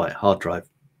 1 terabyte hard drive,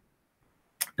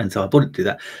 and so I bought it to do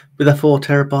that with a 4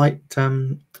 terabyte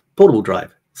portable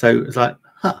drive. So it's like,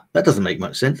 that doesn't make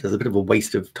much sense. There's a bit of a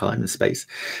waste of time and space.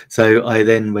 So I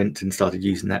then went and started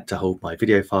using that to hold my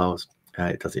video files.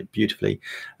 It does it beautifully,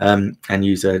 and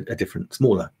use a different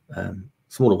smaller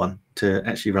one to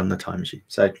actually run the Time Machine.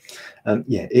 So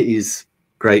yeah, it is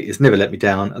great. It's never let me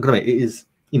down. I've got to admit, it is,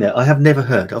 you know, I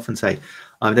often say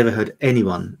I've never heard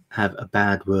anyone have a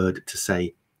bad word to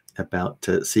say about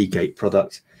Seagate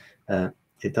products.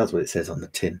 It does what it says on the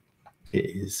tin. It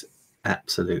is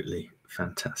absolutely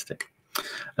fantastic.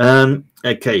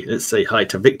 Okay, let's say hi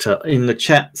to Victor in the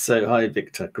chat. So hi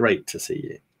Victor, great to see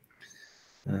you.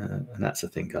 And that's the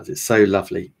thing, guys, it's so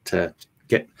lovely to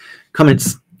get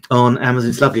comments on Amazon.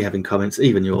 It's lovely having comments,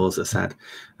 even yours are sad.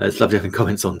 It's lovely having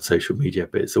comments on social media,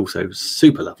 but it's also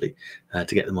super lovely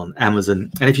to get them on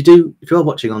Amazon. And if you are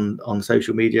watching on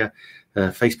social media,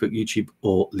 Facebook, YouTube,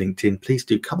 or LinkedIn, please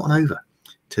do come on over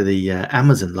to the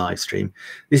Amazon live stream.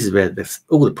 This is where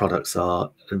all the products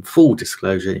are in full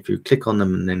disclosure. If you click on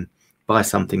them and then buy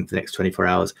something for the next 24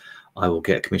 hours, I will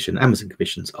get a commission. Amazon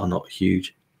commissions are not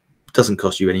huge. Doesn't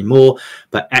cost you any more,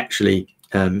 but actually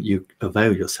you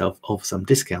avail yourself of some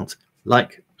discounts,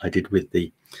 like I did with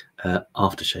the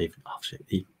aftershave,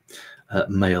 the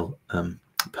male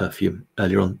perfume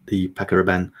earlier on, the Paco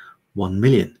Rabanne 1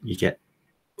 million. You get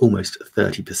almost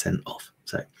 30% off.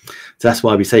 So that's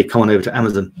why we say come on over to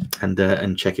Amazon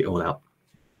and check it all out.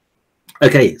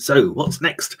 Okay, so what's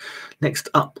next? Next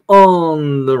up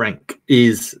on the rank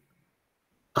is,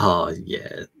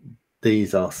 yeah,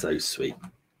 these are so sweet.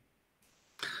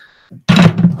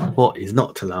 What is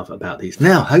not to love about these?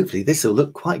 Now, hopefully this will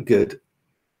look quite good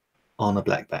on a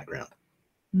black background.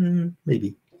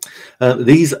 Maybe.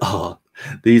 These are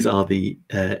the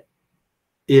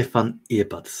Earfun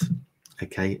earbuds.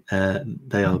 Okay,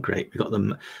 they are great. We got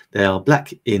them. They are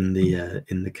black in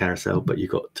the carousel, but you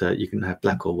can have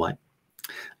black or white.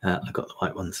 I got the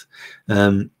white ones.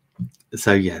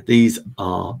 So yeah, these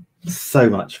are so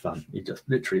much fun. You just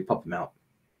literally pop them out.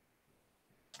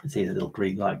 See the little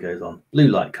green light goes on, blue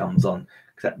light comes on,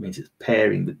 because that means it's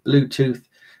pairing with Bluetooth.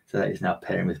 So that is now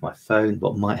pairing with my phone.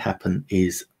 What might happen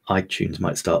is iTunes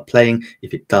might start playing.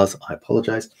 If it does, I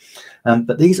apologize.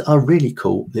 But these are really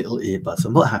cool little earbuds.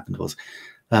 And what happened was,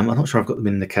 I'm not sure I've got them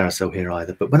in the carousel here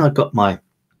either, but when I bought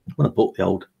the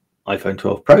old iPhone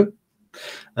 12 Pro,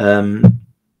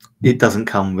 it doesn't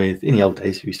come with, in the old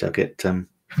days, you used to get you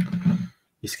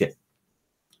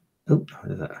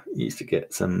used to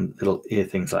get some little ear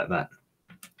things like that.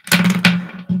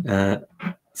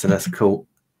 So that's cool.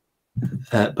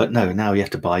 But no, now you have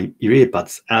to buy your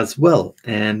earbuds as well.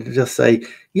 And just say,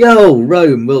 yo,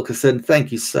 Rome Wilkerson,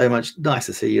 thank you so much. Nice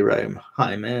to see you, Rome.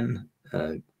 Hi, man.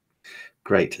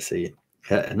 great to see you.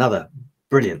 Another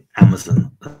brilliant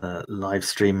Amazon live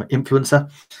stream influencer.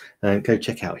 Go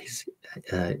check out his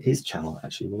channel.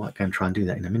 Actually, we might go and try and do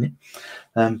that in a minute.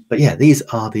 But yeah, these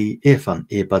are the Earfun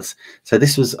earbuds. So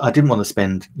this was, I didn't want to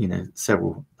spend, you know,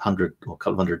 several hundred or a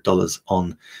couple of $100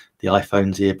 on the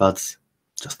iPhone's earbuds,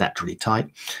 just naturally tight.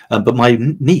 But my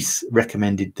niece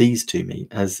recommended these to me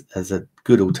as a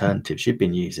good alternative. She'd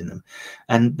been using them,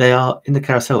 and they are in the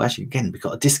carousel. Actually, again, we've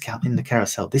got a discount in the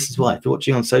carousel. This is why, if you're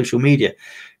watching on social media,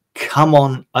 come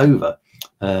on over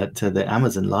to the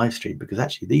Amazon live stream, because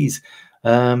actually these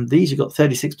you've got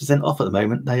 36% off at the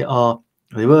moment. They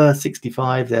were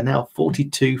 65, they're now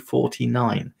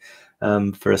 42.49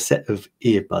 for a set of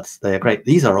earbuds. They are great.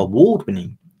 These are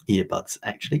award-winning earbuds,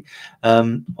 actually.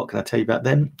 What can I tell you about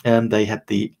them? They had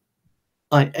the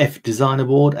IF Design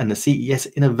Award and the CES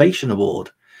Innovation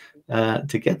Award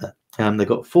together. They've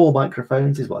got 4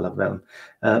 microphones, is what I love about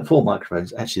them. 4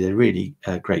 microphones. Actually, they're really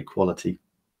great quality.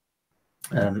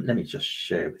 Let me just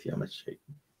share with you. I'm going to show you.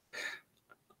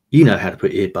 You know how to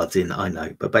put earbuds in, I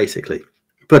know, but basically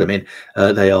put them in.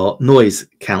 They are noise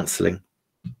cancelling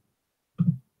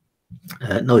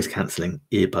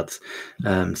earbuds.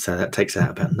 So that takes out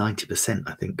about 90%,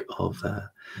 I think, of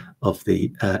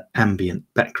the ambient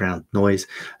background noise.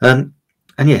 And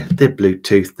yeah, they're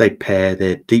Bluetooth. They pair.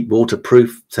 They're deep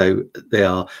waterproof, so they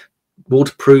are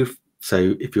waterproof.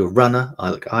 So if you're a runner,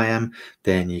 like I am,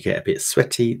 then you get a bit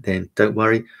sweaty, then don't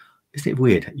worry. Isn't it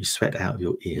weird? You sweat out of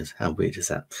your ears. How weird is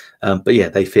that? But yeah,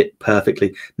 they fit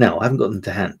perfectly. Now, I haven't got them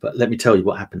to hand, but let me tell you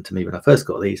what happened to me when I first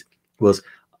got these was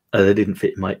they didn't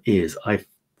fit in my ears. I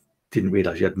didn't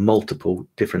realize you had multiple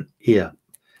different ear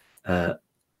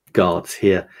guards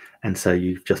here. And so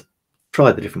you just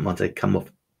try the different ones. They come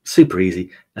off super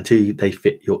easy until they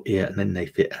fit your ear, and then they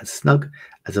fit as snug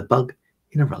as a bug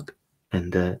in a rug.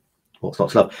 And what's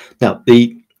not to love? Now,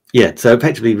 so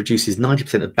effectively reduces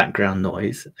 90% of background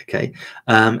noise, okay?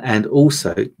 And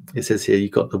also, it says here,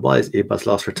 you've got the wireless earbuds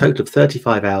last for a total of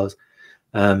 35 hours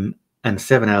and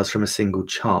 7 hours from a single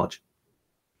charge.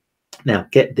 Now,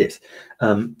 get this.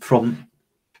 From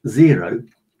 0,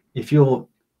 if you're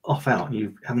off out and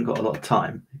you haven't got a lot of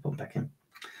time, put them back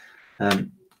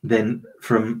in, then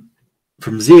from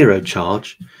 0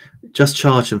 charge, just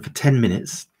charge them for 10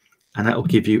 minutes, and that will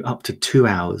give you up to 2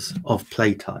 hours of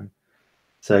playtime.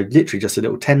 So literally just a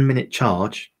little 10-minute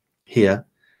charge here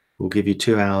will give you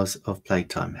 2 hours of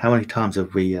playtime. How many times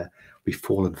have we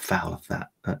fallen foul of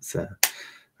that? That's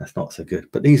not so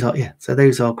good. But these are, yeah, so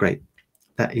those are great.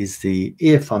 That is the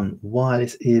Earfun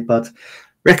wireless earbuds,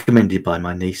 recommended by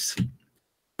my niece.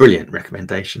 Brilliant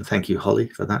recommendation. Thank you, Holly,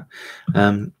 for that.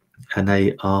 And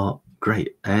they are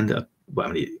great. And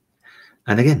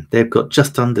and again, they've got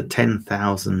just under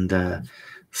 10,000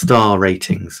 star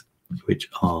ratings, which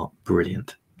are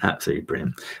brilliant, absolutely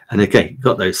brilliant. And again,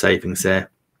 got those savings there.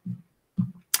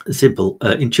 Simple,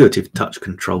 intuitive touch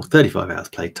control, 35 hours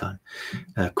playtime,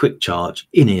 quick charge,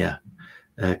 in-ear,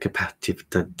 capacitive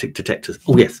detectors.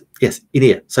 Oh yes,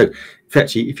 in-ear. So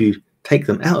if you take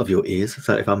them out of your ears,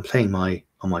 so if I'm playing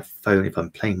on my phone, if I'm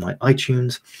playing my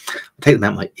iTunes, I take them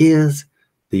out my ears,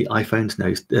 the iPhone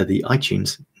knows, the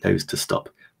iTunes knows to stop.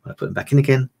 When I put them back in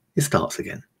again, it starts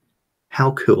again.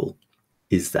 How cool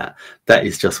is that? That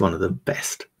is just one of the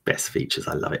best features.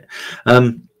 I love it.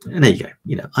 And there you go.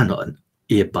 You know, I'm not an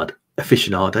earbud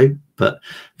aficionado, but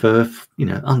for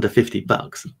under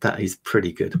 $50, that is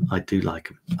pretty good. I do like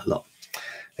them a lot.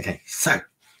 Okay, so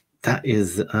that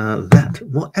is that.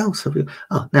 What else have we?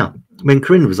 Oh, now when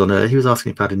Corinne was on her, he was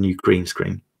asking if I had a new green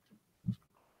screen.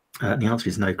 The answer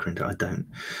is no, Corinne, I don't.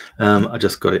 I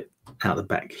just got it out the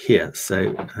back here.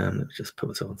 So let me just put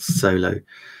myself on solo.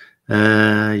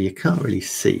 You can't really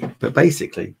see, but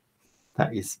basically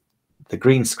that is the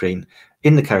green screen.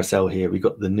 In the carousel here, we've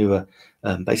got the newer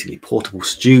basically portable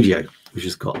studio, which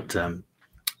has got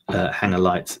hanger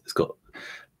lights. It's got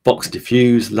box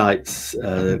diffuse lights,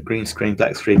 green screen,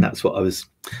 black screen. That's what I was,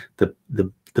 the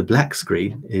black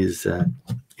screen is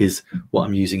what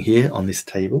I'm using here on this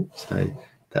table. So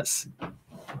that's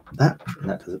that, and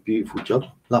that does a beautiful job.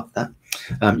 Love that.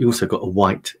 You also got a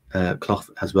white cloth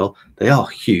as well. They are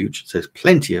huge, so there's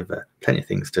plenty of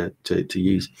things to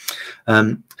use.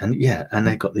 And yeah, and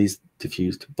they've got these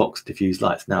box diffused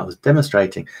lights. Now I was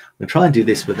demonstrating. I'm going to try and do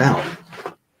this without.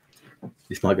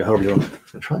 This might go horribly wrong. I'm going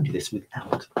to try and do this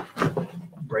without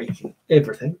breaking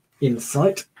everything in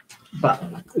sight. But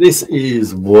this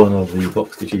is one of the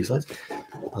box diffused lights.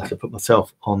 I'll have to put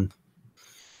myself on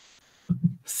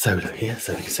solo here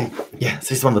so we can see. Yeah, so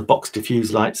this is one of the box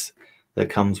diffuse lights that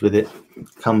comes with it.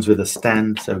 Comes with a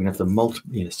stand, so we can have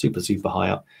the super high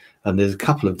up. And there's a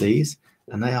couple of these,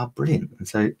 and they are brilliant. And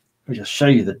so me just show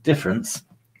you the difference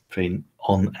between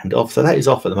on and off. So that is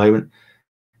off at the moment,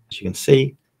 as you can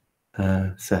see.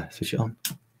 So switch it on.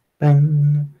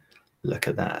 Bang! Look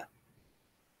at that.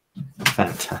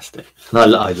 Fantastic. And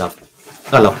I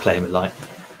love playing with light.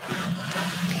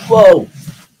 Whoa!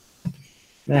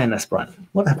 Man, that's bright.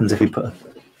 What happens if we put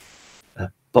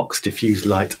a box diffused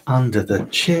light under the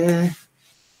chair,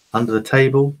 under the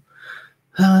table?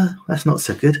 That's not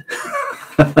so good.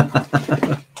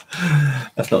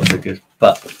 That's not so good,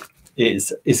 but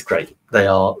it's great. They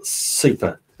are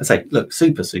super. I say, look,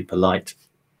 super light,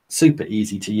 super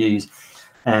easy to use.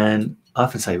 And I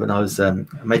often say, when I was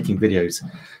making videos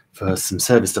for some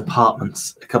serviced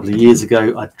apartments a couple of years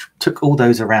ago, I took all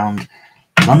those around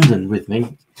London with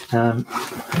me, and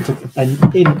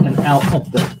in and out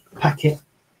of the packet,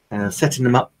 setting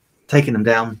them up, taking them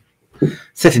down,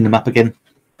 setting them up again.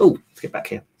 Oh, let's get back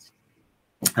here.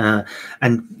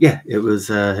 And yeah, it was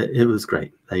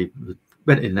great. They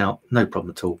went in and out, no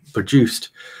problem at all. Produced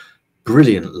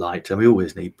brilliant light, and we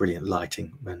always need brilliant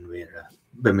lighting when we're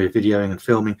videoing and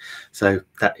filming. So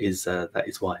that is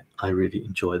why I really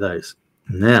enjoy those.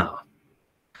 Now,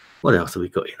 what else have we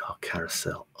got in our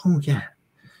carousel? Oh yeah,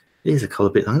 here's a colour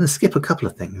bit. I'm going to skip a couple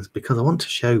of things because I want to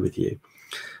show with you.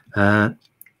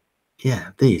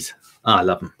 Yeah, these. I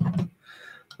love them.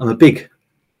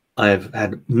 I've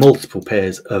had multiple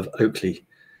pairs of Oakley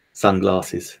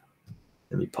sunglasses.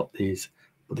 Let me pop these.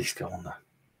 Will this go on there?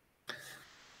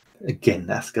 Again,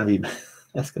 that's going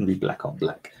to be black on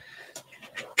black.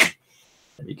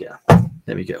 Let me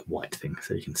get a white thing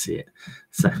so you can see it.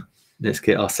 So let's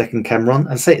get our second camera on.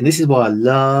 And this is why I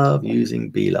love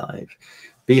using BeLive.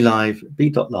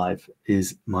 B.Live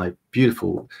is my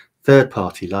beautiful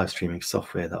third-party live streaming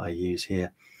software that I use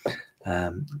here,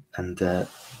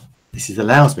 this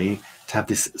allows me to have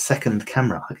this second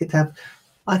camera. I could have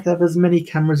as many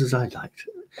cameras as I liked,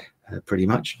 pretty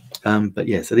much. But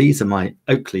yeah, so these are my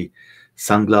Oakley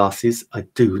sunglasses. I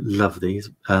do love these.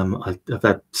 I've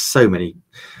had so many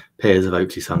pairs of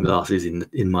Oakley sunglasses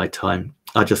in my time.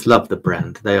 I just love the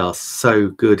brand. They are so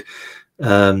good.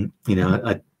 You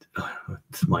know,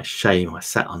 it's my shame I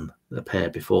sat on a pair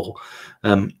before.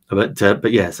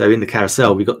 But yeah, so in the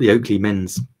carousel we got the Oakley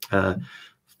men's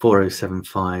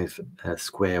 4075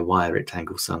 square wire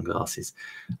rectangle sunglasses.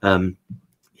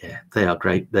 Yeah, they are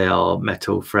great. They are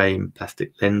metal frame,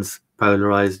 plastic lens,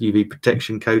 polarized UV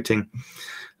protection coating.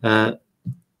 Yeah,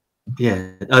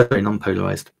 very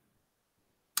non-polarized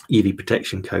UV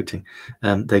protection coating.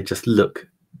 They just look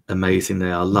amazing.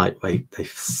 They are lightweight. They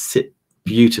sit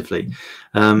beautifully.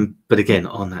 But again,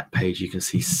 on that page you can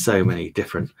see so many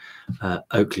different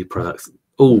Oakley products,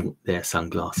 all their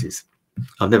sunglasses.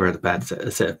 I've never had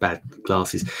a set of bad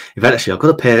glasses. In fact, actually, I've got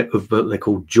a pair of what they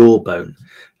call Jawbone,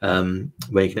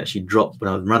 where you can actually drop. When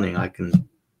I was running, I can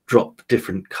drop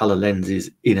different color lenses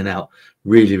in and out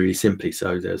really simply.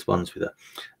 So there's ones with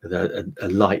a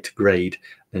light grade,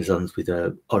 there's ones with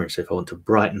a orange. So if I want to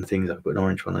brighten things, I put an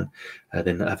orange one on,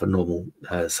 then I have a normal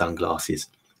sunglasses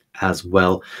as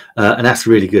well, and that's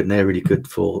really good. And they're really good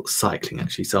for cycling,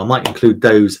 actually. So I might include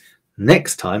those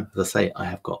next time. As I say, I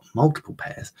have got multiple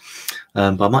pairs,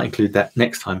 but I might include that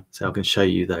next time so I can show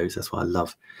you those. That's why I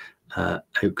love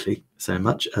Oakley so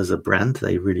much as a brand.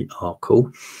 They really are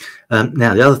cool.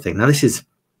 Now the other thing, this is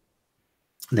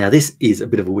a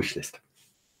bit of a wish list.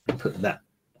 Put that,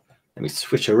 let me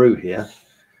switcheroo here.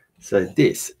 So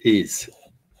this is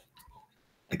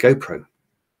a GoPro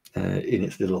in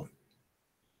its little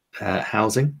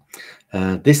housing.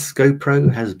 This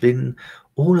GoPro has been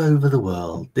all over the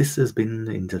world. This has been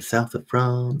into the south of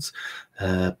France,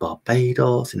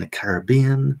 Barbados, in the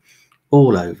Caribbean,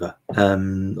 all over.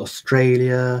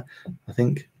 Australia, I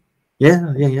think.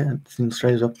 Yeah, it's in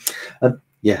Australia as well.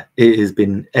 Yeah, it has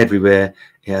been everywhere.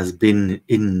 It has been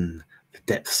in the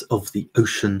depths of the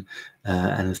ocean,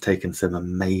 and has taken some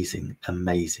amazing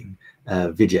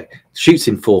video. It shoots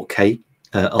in 4K,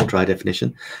 ultra high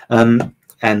definition,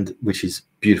 and which is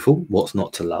beautiful. What's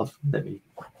not to love? Let me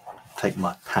take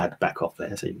my pad back off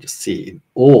there so you can just see it in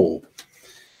all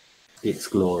its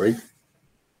glory.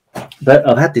 But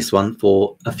I've had this one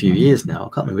for a few years now. I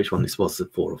can't remember which one this was,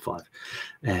 4 or 5.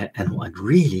 And what I'd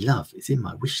really love is in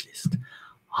my wish list.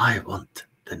 I want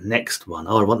the next one.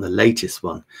 Oh, I want the latest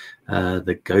one,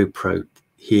 the GoPro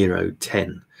Hero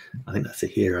 10. I think that's a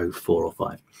Hero 4 or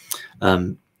 5,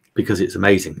 because it's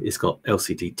amazing. It's got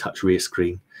LCD touch rear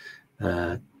screen,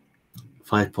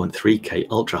 5.3K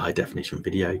ultra high definition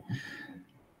video.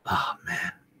 Oh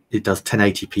man, it does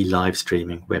 1080p live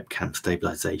streaming, webcam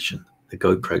stabilization. The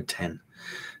GoPro 10,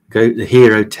 the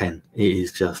Hero 10, it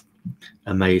is just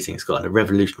amazing. It's got a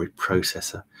revolutionary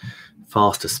processor,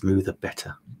 faster, smoother,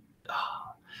 better.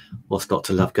 What's not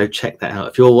to love? Go check that out.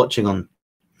 If you're watching on,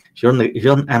 if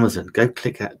you're on Amazon, go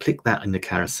click that in the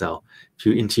carousel. If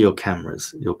you're into your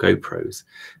cameras, your GoPros,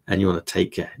 and you want to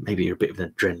take maybe you're a bit of an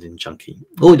adrenaline junkie,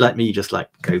 or like me, you just like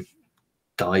go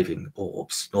diving or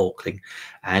snorkeling,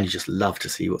 and you just love to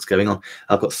see what's going on.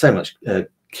 I've got so much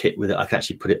kit with it. I can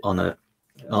actually put it on a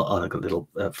little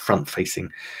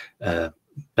front-facing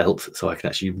belt, so I can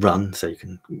actually run, so you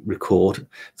can record.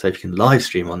 So if you can live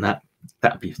stream on that,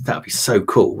 that'd be so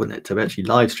cool, wouldn't it? To actually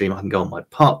live stream, I can go on my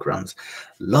park runs,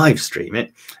 live stream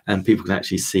it, and people can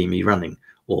actually see me running,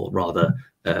 or rather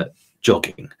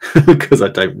jogging, because I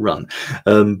don't run,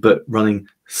 but running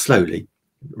slowly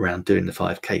around doing the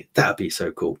 5K. That'd be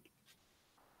so cool.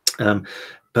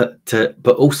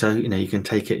 But also, you know, you can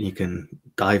take it and you can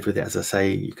dive with it, as I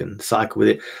say. You can cycle with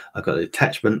it. I've got an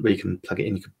attachment where you can plug it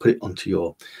in. You can put it onto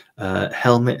your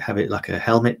helmet, have it like a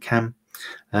helmet cam,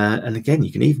 and again,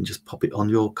 you can even just pop it on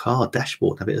your car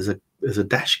dashboard, have it as a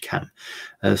dash cam.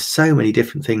 So many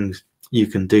different things you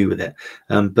can do with it,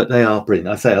 but they are brilliant.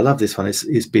 I say I love this one.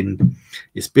 It's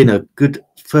been a good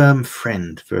firm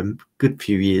friend for a good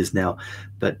few years now,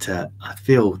 but I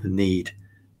feel the need.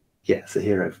 Yeah, it's a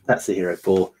Hero. That's the Hero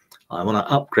 4. I want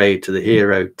to upgrade to the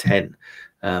Hero 10.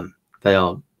 They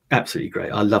are absolutely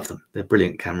great. I love them. They're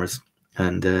brilliant cameras.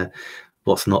 And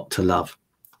what's not to love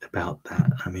about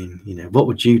that? I mean, you know, what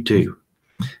would you do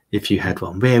if you had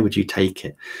one? Where would you take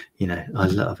it? You know, I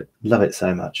love it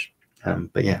so much.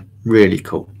 But yeah, really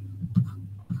cool.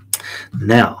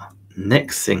 Now,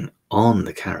 next thing on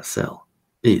the carousel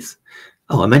is,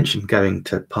 I mentioned going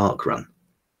to park run.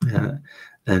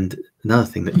 And another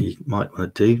thing that you might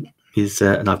want to do is,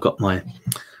 and I've got my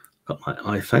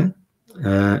iPhone,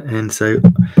 and so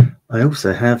I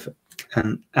also have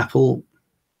an Apple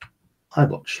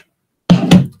iWatch,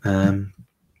 and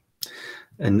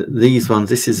these ones.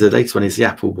 This is the latest one. Is the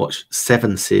Apple Watch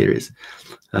 7 series.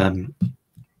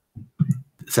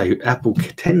 So Apple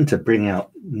tend to bring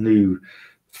out new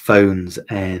phones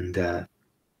and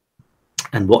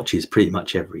watches pretty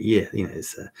much every year. You know,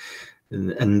 it's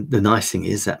and the nice thing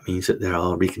is that means that there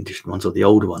are reconditioned ones, or the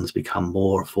older ones become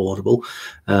more affordable,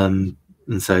 and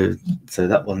so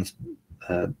that one's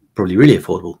probably really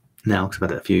affordable now because I've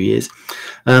had it a few years,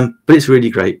 but it's really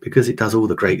great because it does all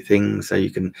the great things. So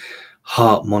you can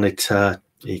heart monitor,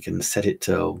 you can set it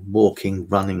to walking,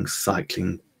 running,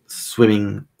 cycling,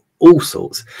 swimming, all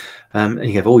sorts, and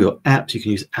you have all your apps. You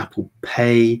can use Apple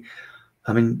Pay.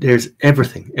 I mean, there's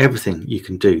everything you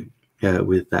can do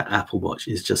with that Apple Watch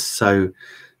is just so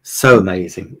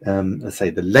amazing. I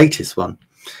say the latest one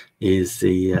is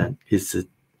the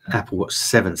Apple Watch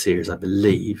 7 series, I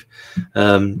believe.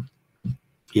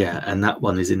 Yeah, and that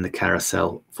one is in the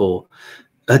carousel for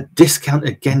a discount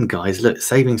again, guys. Look,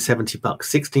 saving $70,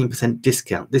 16%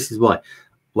 discount. This is why.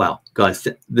 Wow, guys,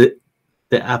 the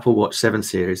Apple Watch 7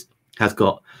 series has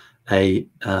got a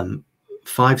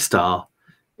 5-star.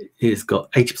 It's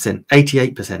got 80%,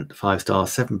 88% 5-star,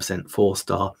 7%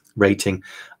 4-star rating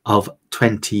of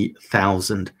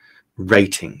 20,000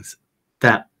 ratings.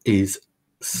 That is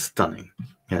stunning.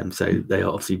 So they are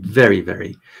obviously very,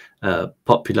 very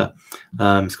popular.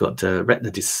 It's got a retina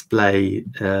display,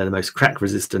 the most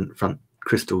crack-resistant front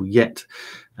crystal yet.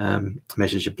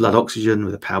 Measures your blood oxygen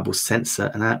with a powerful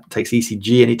sensor, and that takes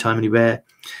ECG anytime, anywhere.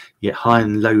 You get high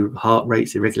and low heart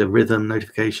rates, irregular rhythm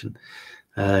notification.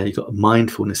 You've got a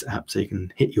mindfulness app, so you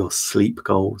can hit your sleep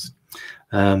goals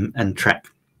and track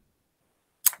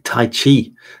Tai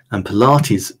Chi and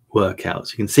Pilates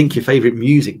workouts. You can sync your favorite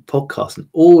music, podcasts, and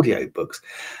audio books.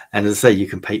 And as I say, you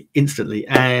can pay instantly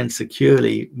and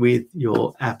securely with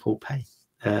your Apple Pay,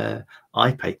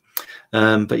 iPay.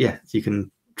 But yeah, you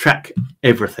can track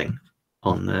everything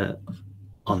on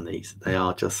these. They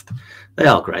are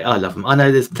great. I love them. I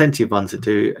know there's plenty of ones that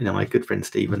do. You know, my good friend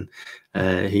Stephen,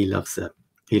 he loves a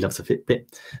Fitbit.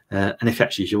 And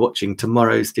if you're watching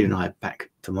tomorrow, Stephen and I are back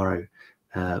tomorrow,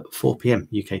 4 p.m.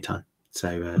 UK time.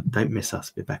 So don't miss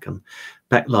us. We're back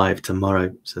live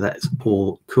tomorrow. So that's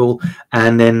all cool.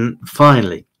 And then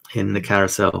finally in the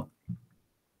carousel,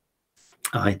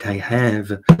 I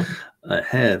have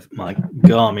my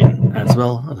Garmin as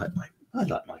well. I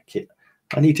like my kit.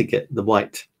 I need to get the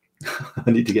white.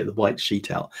 I need to get the white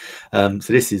sheet out. So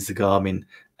this is the Garmin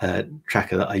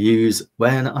tracker that I use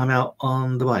when I'm out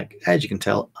on the bike. As you can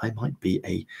tell, I might be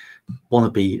a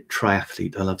wannabe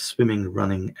triathlete. I love swimming,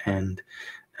 running, and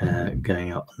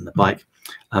going out on the bike.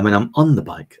 When I'm on the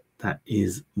bike, that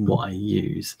is what I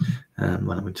use. When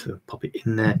I'm going to pop it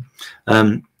in there.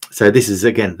 So this is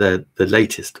again the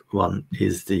latest one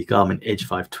is the Garmin Edge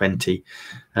 520.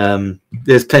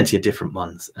 There's plenty of different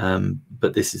ones,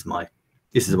 but this is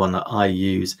the one that I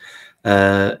use.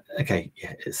 Okay,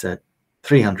 yeah, it's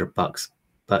 $300,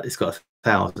 but it's got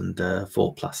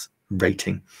 1,004+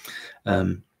 rating.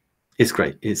 It's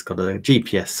great. It's got a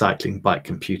GPS cycling bike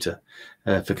computer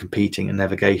for competing and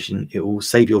navigation. It will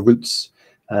save your routes.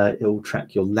 It will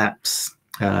track your laps,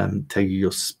 tell you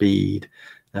your speed,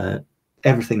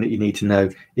 everything that you need to know.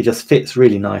 It just fits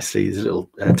really nicely. There's a little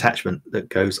attachment that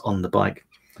goes on the bike,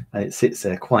 and it sits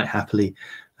there quite happily.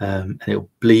 And it'll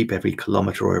bleep every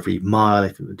kilometre or every mile,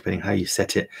 depending on how you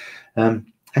set it, and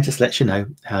just lets you know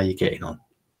how you're getting on,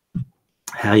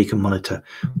 how you can monitor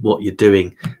what you're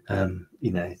doing. You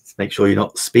know, to make sure you're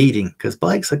not speeding, because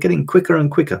bikes are getting quicker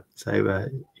and quicker. So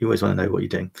you always want to know what you're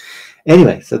doing.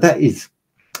 Anyway, so that is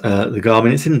the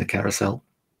Garmin. It's in the carousel.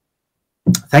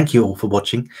 Thank you all for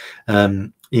watching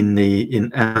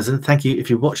in Amazon. Thank you if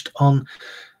you watched on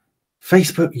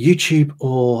Facebook, YouTube,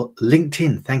 or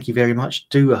LinkedIn. Thank you very much.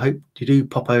 I hope you do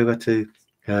pop over to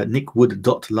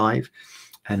nickwood.live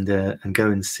and go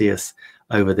and see us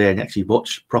over there and actually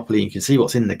watch properly. You can see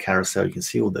what's in the carousel. You can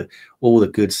see all the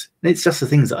goods. And it's just the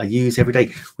things that I use every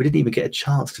day. We didn't even get a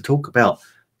chance to talk about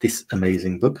this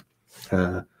amazing book,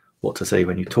 What to Say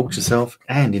When You Talk to Yourself,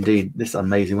 and indeed this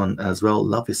amazing one as well,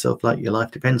 Love Yourself Like Your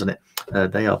Life Depends on It.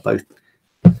 They are both,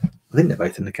 I think they're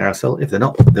both in the carousel. If they're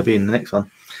not, they'll be in the next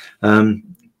one.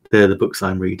 They're the books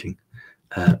I'm reading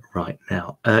right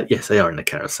now. Yes, they are in the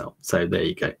carousel. So there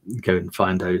you go. Go and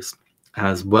find those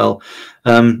as well.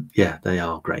 Yeah, they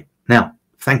are great. Now,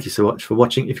 thank you so much for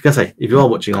watching. If you are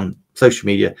watching on social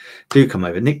media, do come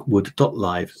over.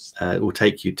 nickwood.live will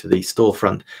take you to the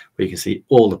storefront where you can see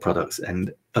all the products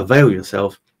and avail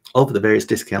yourself of the various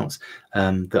discounts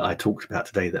that I talked about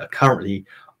today that are currently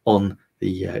on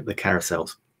the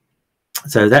carousels.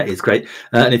 So that is great.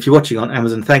 And if you're watching on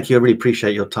Amazon, thank you. I really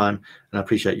appreciate your time and I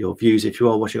appreciate your views. If you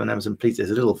are watching on Amazon, please, there's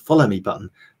a little follow me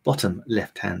button, bottom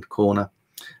left-hand corner.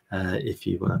 If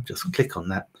you want to just click on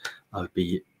that, I would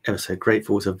be ever so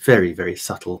grateful. It's a very, very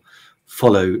subtle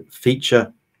follow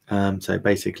feature. So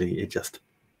basically it just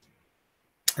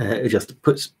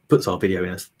puts our video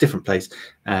in a different place,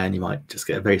 and you might just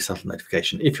get a very subtle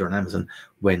notification if you're on Amazon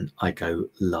when I go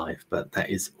live. But that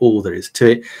is all there is to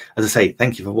it. As I say,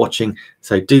 thank you for watching.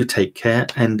 So do take care.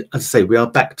 And as I say, we are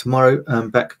back tomorrow,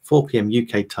 back 4 p.m.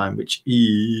 UK time, which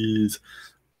is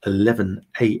 11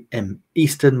 a.m.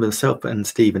 Eastern, with myself and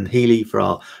Stephen Healy for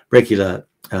our regular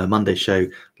Monday show,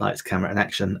 Lights, Camera and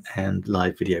Action, and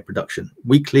live video production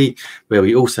weekly, where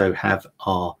we also have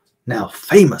our now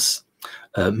famous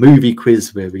movie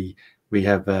quiz, where we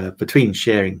have between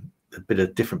sharing a bit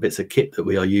of different bits of kit that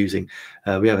we are using,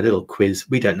 we have a little quiz.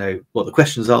 We don't know what the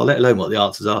questions are, let alone what the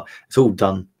answers are. It's all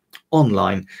done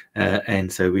online,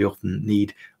 and so we often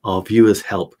need our viewers'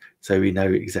 help so we know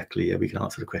exactly we can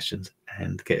answer the questions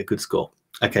and get a good score.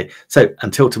 Okay, so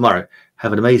until tomorrow,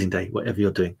 have an amazing day, whatever you're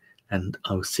doing, and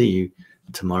I will see you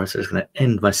tomorrow. So I'm just going to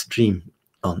end my stream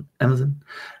on Amazon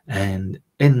and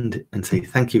say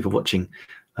thank you for watching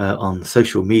on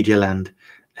social media land,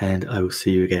 and I will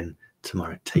see you again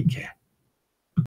tomorrow. Take care.